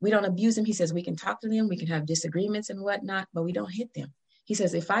 We don't abuse them. He says, we can talk to them. We can have disagreements and whatnot, but we don't hit them. He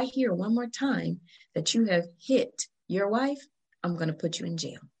says, if I hear one more time that you have hit your wife, I'm going to put you in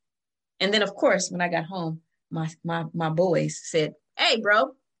jail. And then, of course, when I got home, my boys said, hey,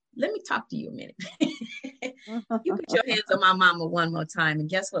 bro, let me talk to you a minute. You put your hands on my mama one more time, and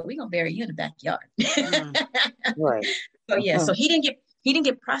guess what? We're going to bury you in the backyard. Right. So, yeah, so he didn't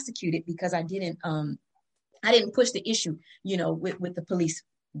get prosecuted because I didn't push the issue, with the police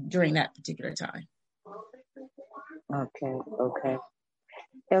during that particular time. Okay.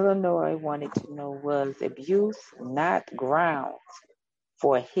 Illinois wanted to know, was abuse not grounds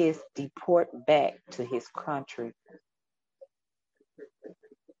for his deport back to his country?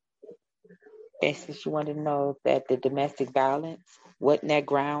 Basically, she wanted to know that the domestic violence wasn't that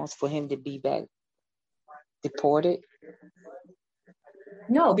grounds for him to be back deported?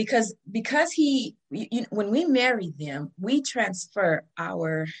 No, because when we marry them, we transfer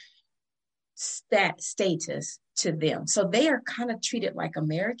our status to them, so they are kind of treated like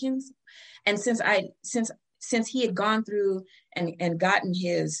Americans. And since he had gone through and gotten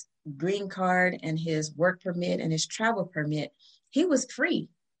his green card and his work permit and his travel permit, he was free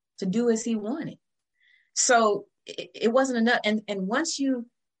to do as he wanted. So it wasn't enough. And once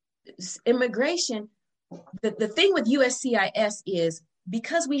immigration, the thing with USCIS is,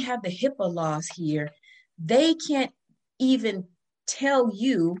 because we have the HIPAA laws here, they can't even tell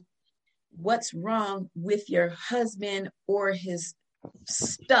you what's wrong with your husband or his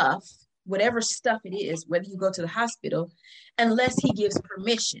stuff, whatever stuff it is, whether you go to the hospital, unless he gives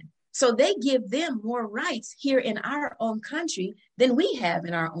permission. So they give them more rights here in our own country than we have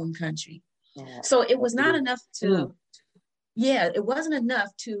in our own country. Yeah. So it was not enough it wasn't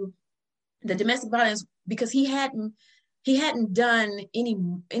enough to the domestic violence, because he hadn't done any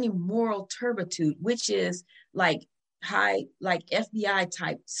moral turpitude, which is like FBI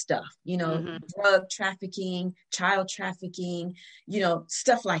type stuff, drug trafficking, child trafficking,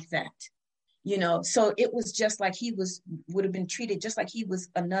 stuff like that. So it was just like he would have been treated just like he was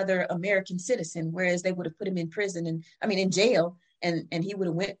another American citizen, whereas they would have put him in prison in jail, and he would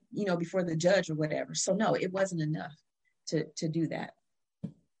have went, before the judge or whatever. So no, it wasn't enough to do that.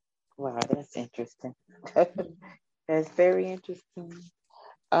 Wow, that's interesting. That's very interesting.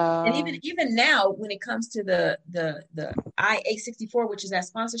 And even now, when it comes to the I-864, which is that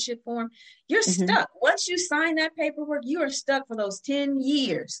sponsorship form, you're stuck. Once you sign that paperwork, you are stuck for those 10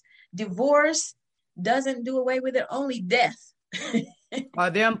 years. Divorce doesn't do away with it, only death. Or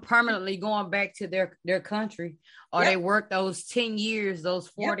them permanently going back to their country, or they work those 10 years, those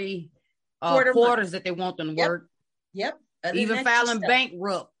 40 quarters that they want them to work. Yep. Even filing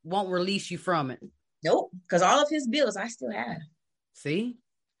bankrupt won't release you from it. Nope, because all of his bills I still have. See?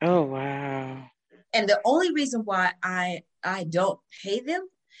 Oh, wow. And the only reason why I don't pay them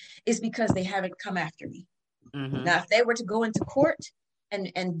is because they haven't come after me. Mm-hmm. Now, if they were to go into court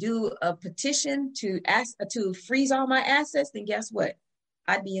and do a petition to ask to freeze all my assets, then guess what?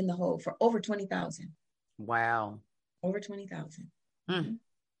 I'd be in the hole for over $20,000. Wow. Over $20,000. Mm-hmm.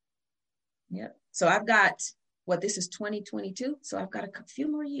 Yep. So I've got this is 2022. So I've got a few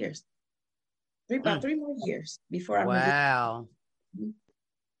more years. About 3 more years before I'm. Wow.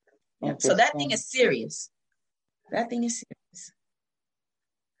 Yeah. So that thing is serious. That thing is serious.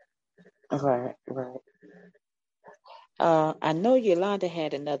 Right. I know Yolanda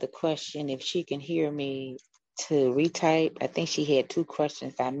had another question. If she can hear me to retype, I think she had 2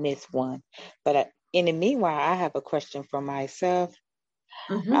 questions. I missed one, but in the meanwhile, I have a question for myself.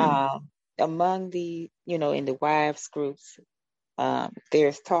 Mm-hmm. Among the, in the wives groups,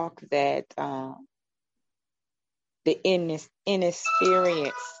 there's talk that the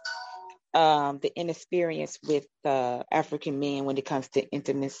inexperience with African men when it comes to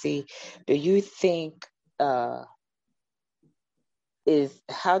intimacy, do you think how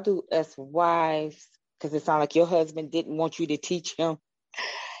do us wives, because it sounds like your husband didn't want you to teach him,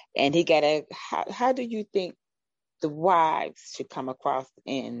 and he how do you think the wives should come across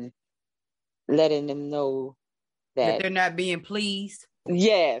in letting them know that they're not being pleased?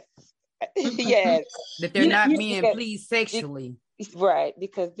 Yes. Yes. That they're not being pleased sexually. Right,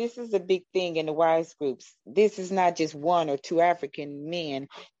 because this is a big thing in the wives groups. This is not just 1 or 2 African men.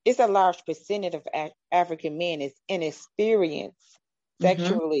 It's a large percentage of African men is inexperienced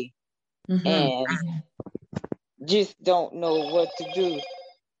sexually and just don't know what to do.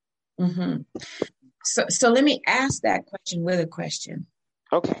 Mm-hmm. So let me ask that question with a question.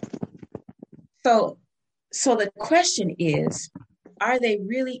 Okay. So the question is, are they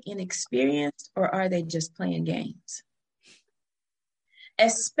really inexperienced or are they just playing games?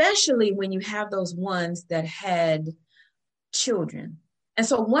 especially when you have those ones that had children. And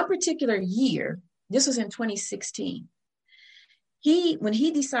so one particular year, this was in 2016, when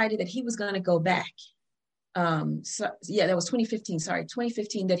he decided that he was going to go back, that was 2015,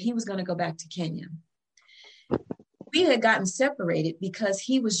 2015, that he was going to go back to Kenya. We had gotten separated because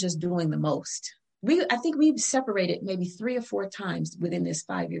he was just doing the most. I think we separated maybe 3 or 4 times within this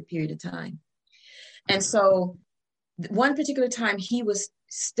 5-year period of time. And so one particular time he was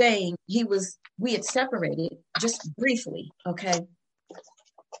staying, we had separated just briefly, okay?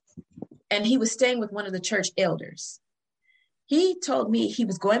 And he was staying with one of the church elders. He told me he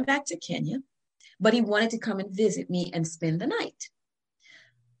was going back to Kenya, but he wanted to come and visit me and spend the night.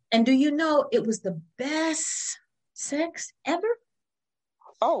 And do you know, it was the best sex ever?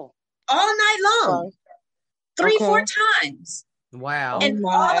 Oh. All night long. 3, 4 times. Wow. And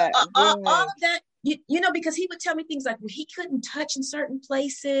all of that, you know, because he would tell me things like, well, he couldn't touch in certain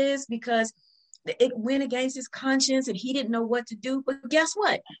places because it went against his conscience and he didn't know what to do. But guess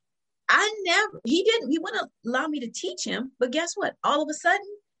what? He wouldn't allow me to teach him. But guess what? All of a sudden,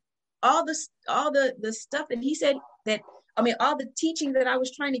 all the stuff that he said all the teaching that I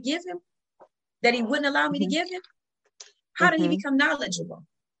was trying to give him, that he wouldn't allow me to give him, how did he become knowledgeable?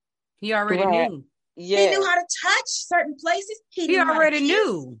 He already knew. Yeah. He knew how to touch certain places. He already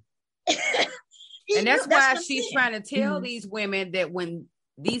knew. And that's why she's trying to tell these women that when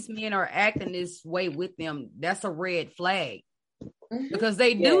these men are acting this way with them, that's a red flag. Because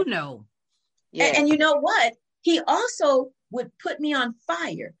they do know. Yeah. And you know what? He also would put me on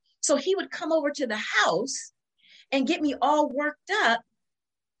fire. So he would come over to the house and get me all worked up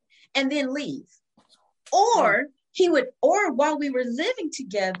and then leave. Or while we were living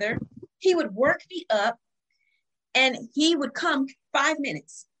together, he would work me up and he would come 5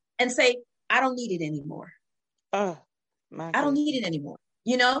 minutes and say, I don't need it anymore. I don't need it anymore,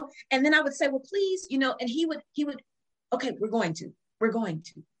 you know? And then I would say, well, please, you know, and he would, okay, we're going to,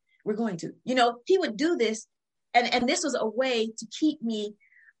 you know, he would do this. And this was a way to keep me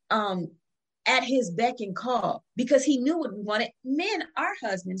at his beck and call because he knew what we wanted. Men, our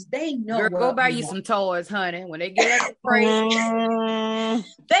husbands, they know. Girl, go buy you some toys, honey. When they get out crazy,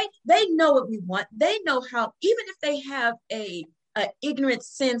 they know what we want. They know how, even if they have a ignorant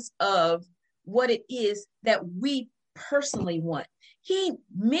sense of what it is that we personally want.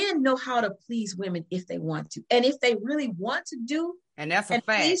 Men know how to please women if they want to, and if they really want to do, and that's a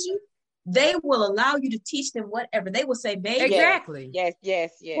fact. Please you, they will allow you to teach them whatever. They will say, baby, exactly.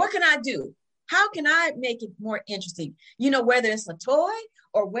 Yes. What can I do? How can I make it more interesting? You know, whether it's a toy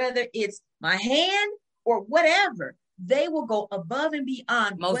or whether it's my hand or whatever, they will go above and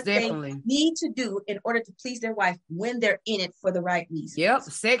beyond they need to do in order to please their wife when they're in it for the right reason. Yep.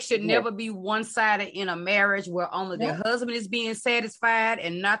 Sex should never be one-sided in a marriage where only the husband is being satisfied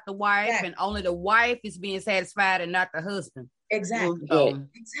and not the wife, and only the wife is being satisfied and not the husband. Exactly.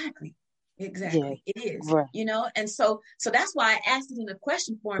 Exactly. It is, you know, and so that's why I asked it in a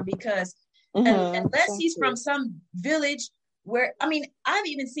question form because unless he's from some village where, I mean, I've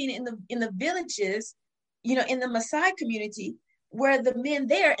even seen it in the villages, you know, in the Maasai community where the men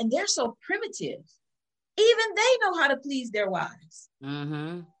there, and they're so primitive, even they know how to please their wives.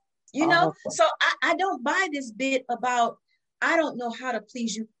 You know, so I don't buy this bit about, I don't know how to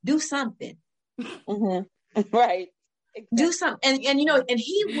please you. Do something. Right. Exactly. Do something. And you know, and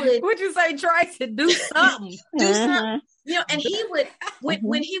he would. Would you say try to do something? Do something. You know, and he would,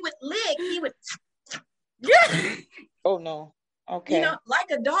 when he would lick, he would. Oh, no. Okay. You know, like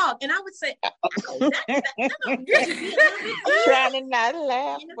a dog. And I would say, could trying to not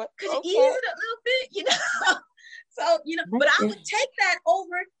laugh. You know, could you ease it a little bit? You know? So, you know, but I would take that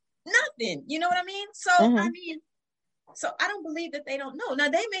over nothing. You know what I mean? So, I mean, so I don't believe that they don't know. Now,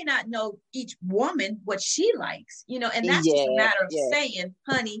 they may not know each woman what she likes, you know, and that's just a matter of saying,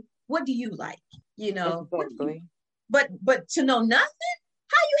 honey, what do you like? You know, exactly. But to know nothing,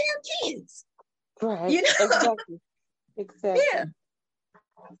 how you have kids? Right. You know? Exactly. Yeah.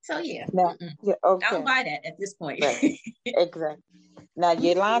 So yeah. Now, okay. I don't buy that at this point. Right. Exactly. Now,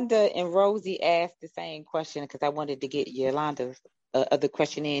 Yolanda and Rosie asked the same question because I wanted to get Yolanda's other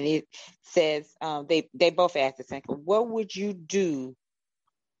question in. It says they both asked the same. What would you do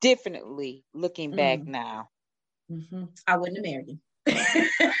differently looking back now? I wouldn't have married him.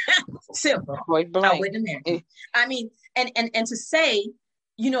 Simple. I wouldn't have married him. I mean, and to say,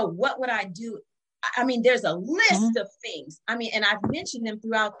 you know, what would I do? I mean, there's a list of things. I mean, and I've mentioned them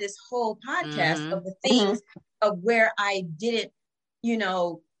throughout this whole podcast of the things of where I didn't, you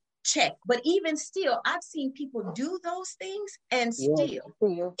know, check. But even still, I've seen people do those things and still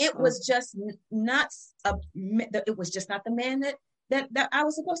it was just not the man that I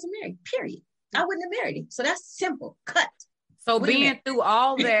was supposed to marry, period. I wouldn't have married him. So that's simple, cut. So being through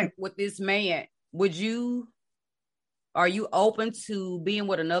all that with this man, are you open to being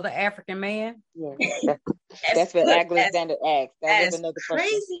with another African man? Yeah, that's what Alexander asked. That was another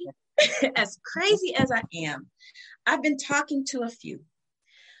crazy, question. As crazy as I am, I've been talking to a few.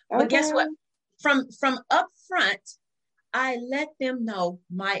 But guess what? From up front, I let them know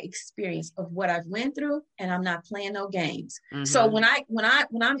my experience of what I've went through, and I'm not playing no games. Mm-hmm. So when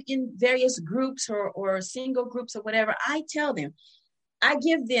I'm in various groups or single groups or whatever, I tell them, I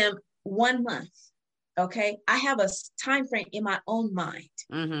give them 1 month. Okay, I have a time frame in my own mind.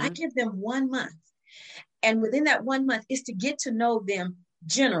 Mm-hmm. I give them 1 month, and within that 1 month is to get to know them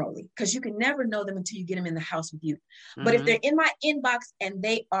generally, because you can never know them until you get them in the house with you. Mm-hmm. But if they're in my inbox and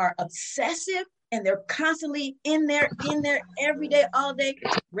they are obsessive and they're constantly in there every day, all day,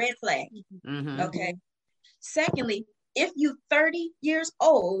 red flag. Mm-hmm. Okay. Secondly, if you 30 years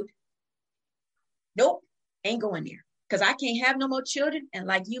old, nope, ain't going there. Because I can't have no more children. And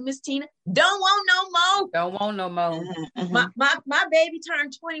like you, Miss Tina, don't want no more. Don't want no more. Mm-hmm. My baby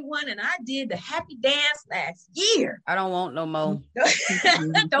turned 21 and I did the happy dance last year. I don't want no more.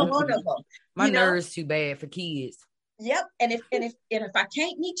 Don't want no more. My nerves too bad for kids. Yep. And if I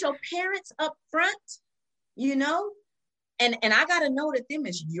can't meet your parents up front, and I gotta know that them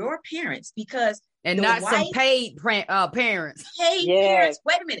is your parents, because not some paid parents. Paid parents.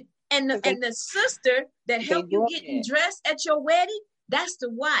 Wait a minute. And the sister that helped you getting dressed at your wedding, that's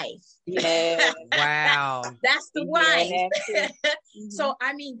the wife. Yeah. Wow. That's the wife. Mm-hmm. So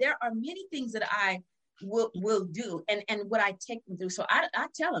I mean, there are many things that I will do, and what I take them through. So I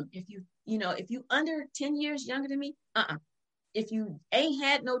tell them, if you under 10 years younger than me, if you ain't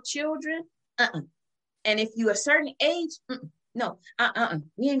had no children, and if you a certain age, no,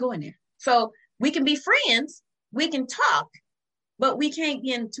 we ain't going there. So we can be friends, we can talk, but we can't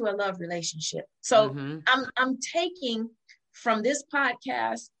get into a love relationship. So mm-hmm. I'm taking from this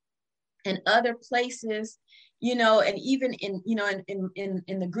podcast and other places, and even in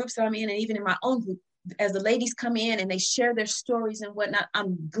the groups that I'm in, and even in my own group, as the ladies come in and they share their stories and whatnot,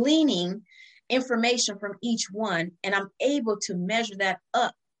 I'm gleaning information from each one, and I'm able to measure that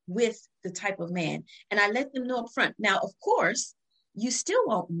up with the type of man. And I let them know up front. Now, of course, you still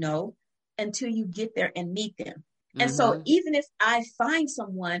won't know until you get there and meet them. And mm-hmm. so even if I find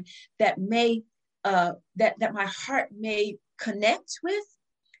someone that may, that my heart may connect with,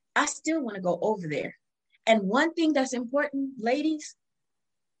 I still want to go over there. And one thing that's important, ladies,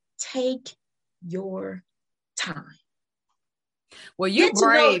 take your time. Well, you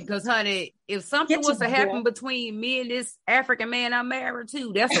brave, because honey, if something was to happen between me and this African man I'm married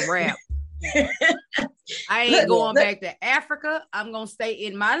to, that's a wrap. I ain't going back to Africa. I'm gonna stay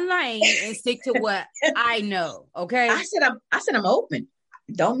in my lane and stick to what I know. Okay. I said I'm open.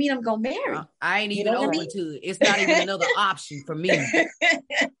 Don't mean I'm gonna marry. I ain't even open to it. It's not even another option for me.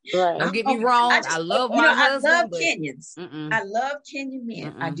 Right. Don't get me wrong. I love my husband. I love Kenyans. I love Kenyan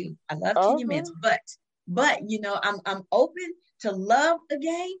men. I do. I love Kenyan men. But I'm open to love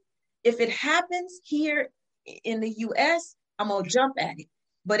again. If it happens here in the US, I'm gonna jump at it.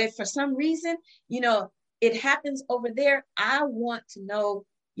 But if for some reason, it happens over there, I want to know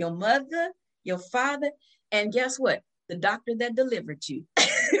your mother, your father, and guess what? The doctor that delivered you.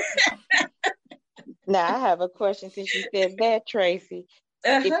 Now, I have a question since you said that, Tracy.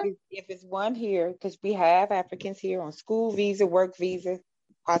 Uh-huh. If it's one here, because we have Africans here on school visa, work visa,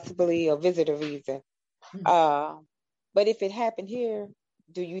 possibly a visitor visa. Mm-hmm. But if it happened here,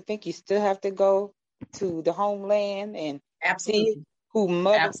 do you think you still have to go to the homeland and see who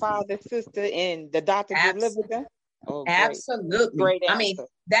mother, father, sister, and the doctor delivered them? Oh, absolutely. Great answer. I mean,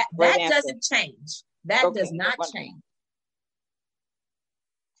 that doesn't change. That does not change.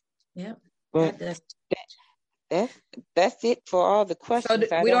 Yeah. That's it for all the questions.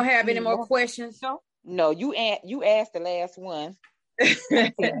 So we don't have any more questions? No, you asked the last one.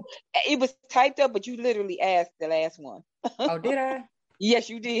 It was typed up, but you literally asked the last one. Oh, did I? Yes,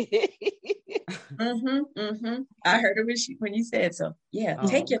 you did. I heard it when you said so. Yeah,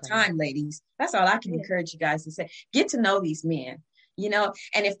 take your time, ladies. That's all I can encourage you guys to say. Get to know these men,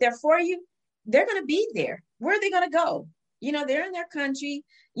 and if they're for you, they're going to be there. Where are they going to go? They're in their country.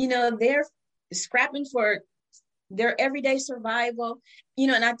 They're scrapping for their everyday survival.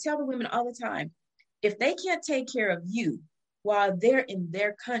 And I tell the women all the time, if they can't take care of you while they're in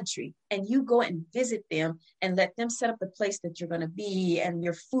their country, and you go and visit them and let them set up the place that you're going to be and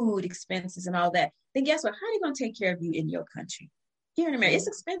your food expenses and all that, then guess what? How are they going to take care of you in your country? Here in America, it's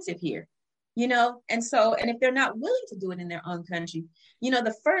expensive here, and if they're not willing to do it in their own country,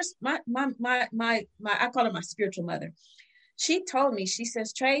 the first, my I call her my spiritual mother. She told me, she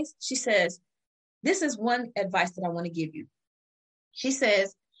says, Trace, she says, this is one advice that I want to give you. She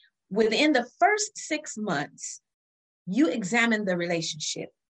says, within the first 6 months, you examine the relationship.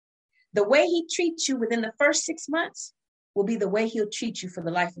 The way he treats you within the first 6 months will be the way he'll treat you for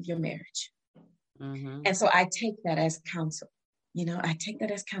the life of your marriage. Mm-hmm. And so I take that as counsel. I take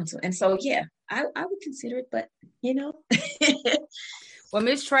that as counsel. And so, yeah, I would consider it, but, Well,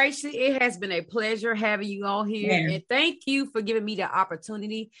 Miss Tracy, it has been a pleasure having you on here. Yeah. And thank you for giving me the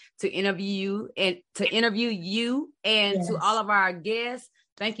opportunity to interview you and yes. to all of our guests.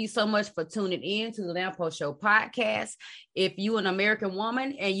 Thank you so much for tuning in to the Lamppost Show podcast. If you an American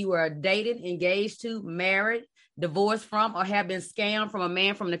woman and you are dated, engaged to, married, divorced from, or have been scammed from a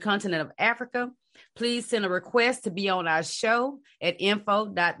man from the continent of Africa, please send a request to be on our show at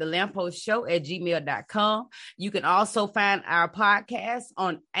info.thelamppostshow@gmail.com. You can also find our podcast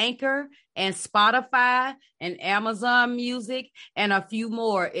on Anchor and Spotify and Amazon Music and a few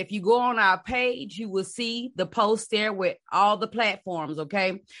more. If you go on our page, you will see the post there with all the platforms,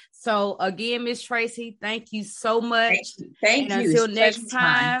 okay? So again, Miss Tracy, thank you so much. Thank you. Until next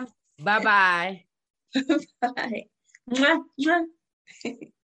time, bye-bye. Bye.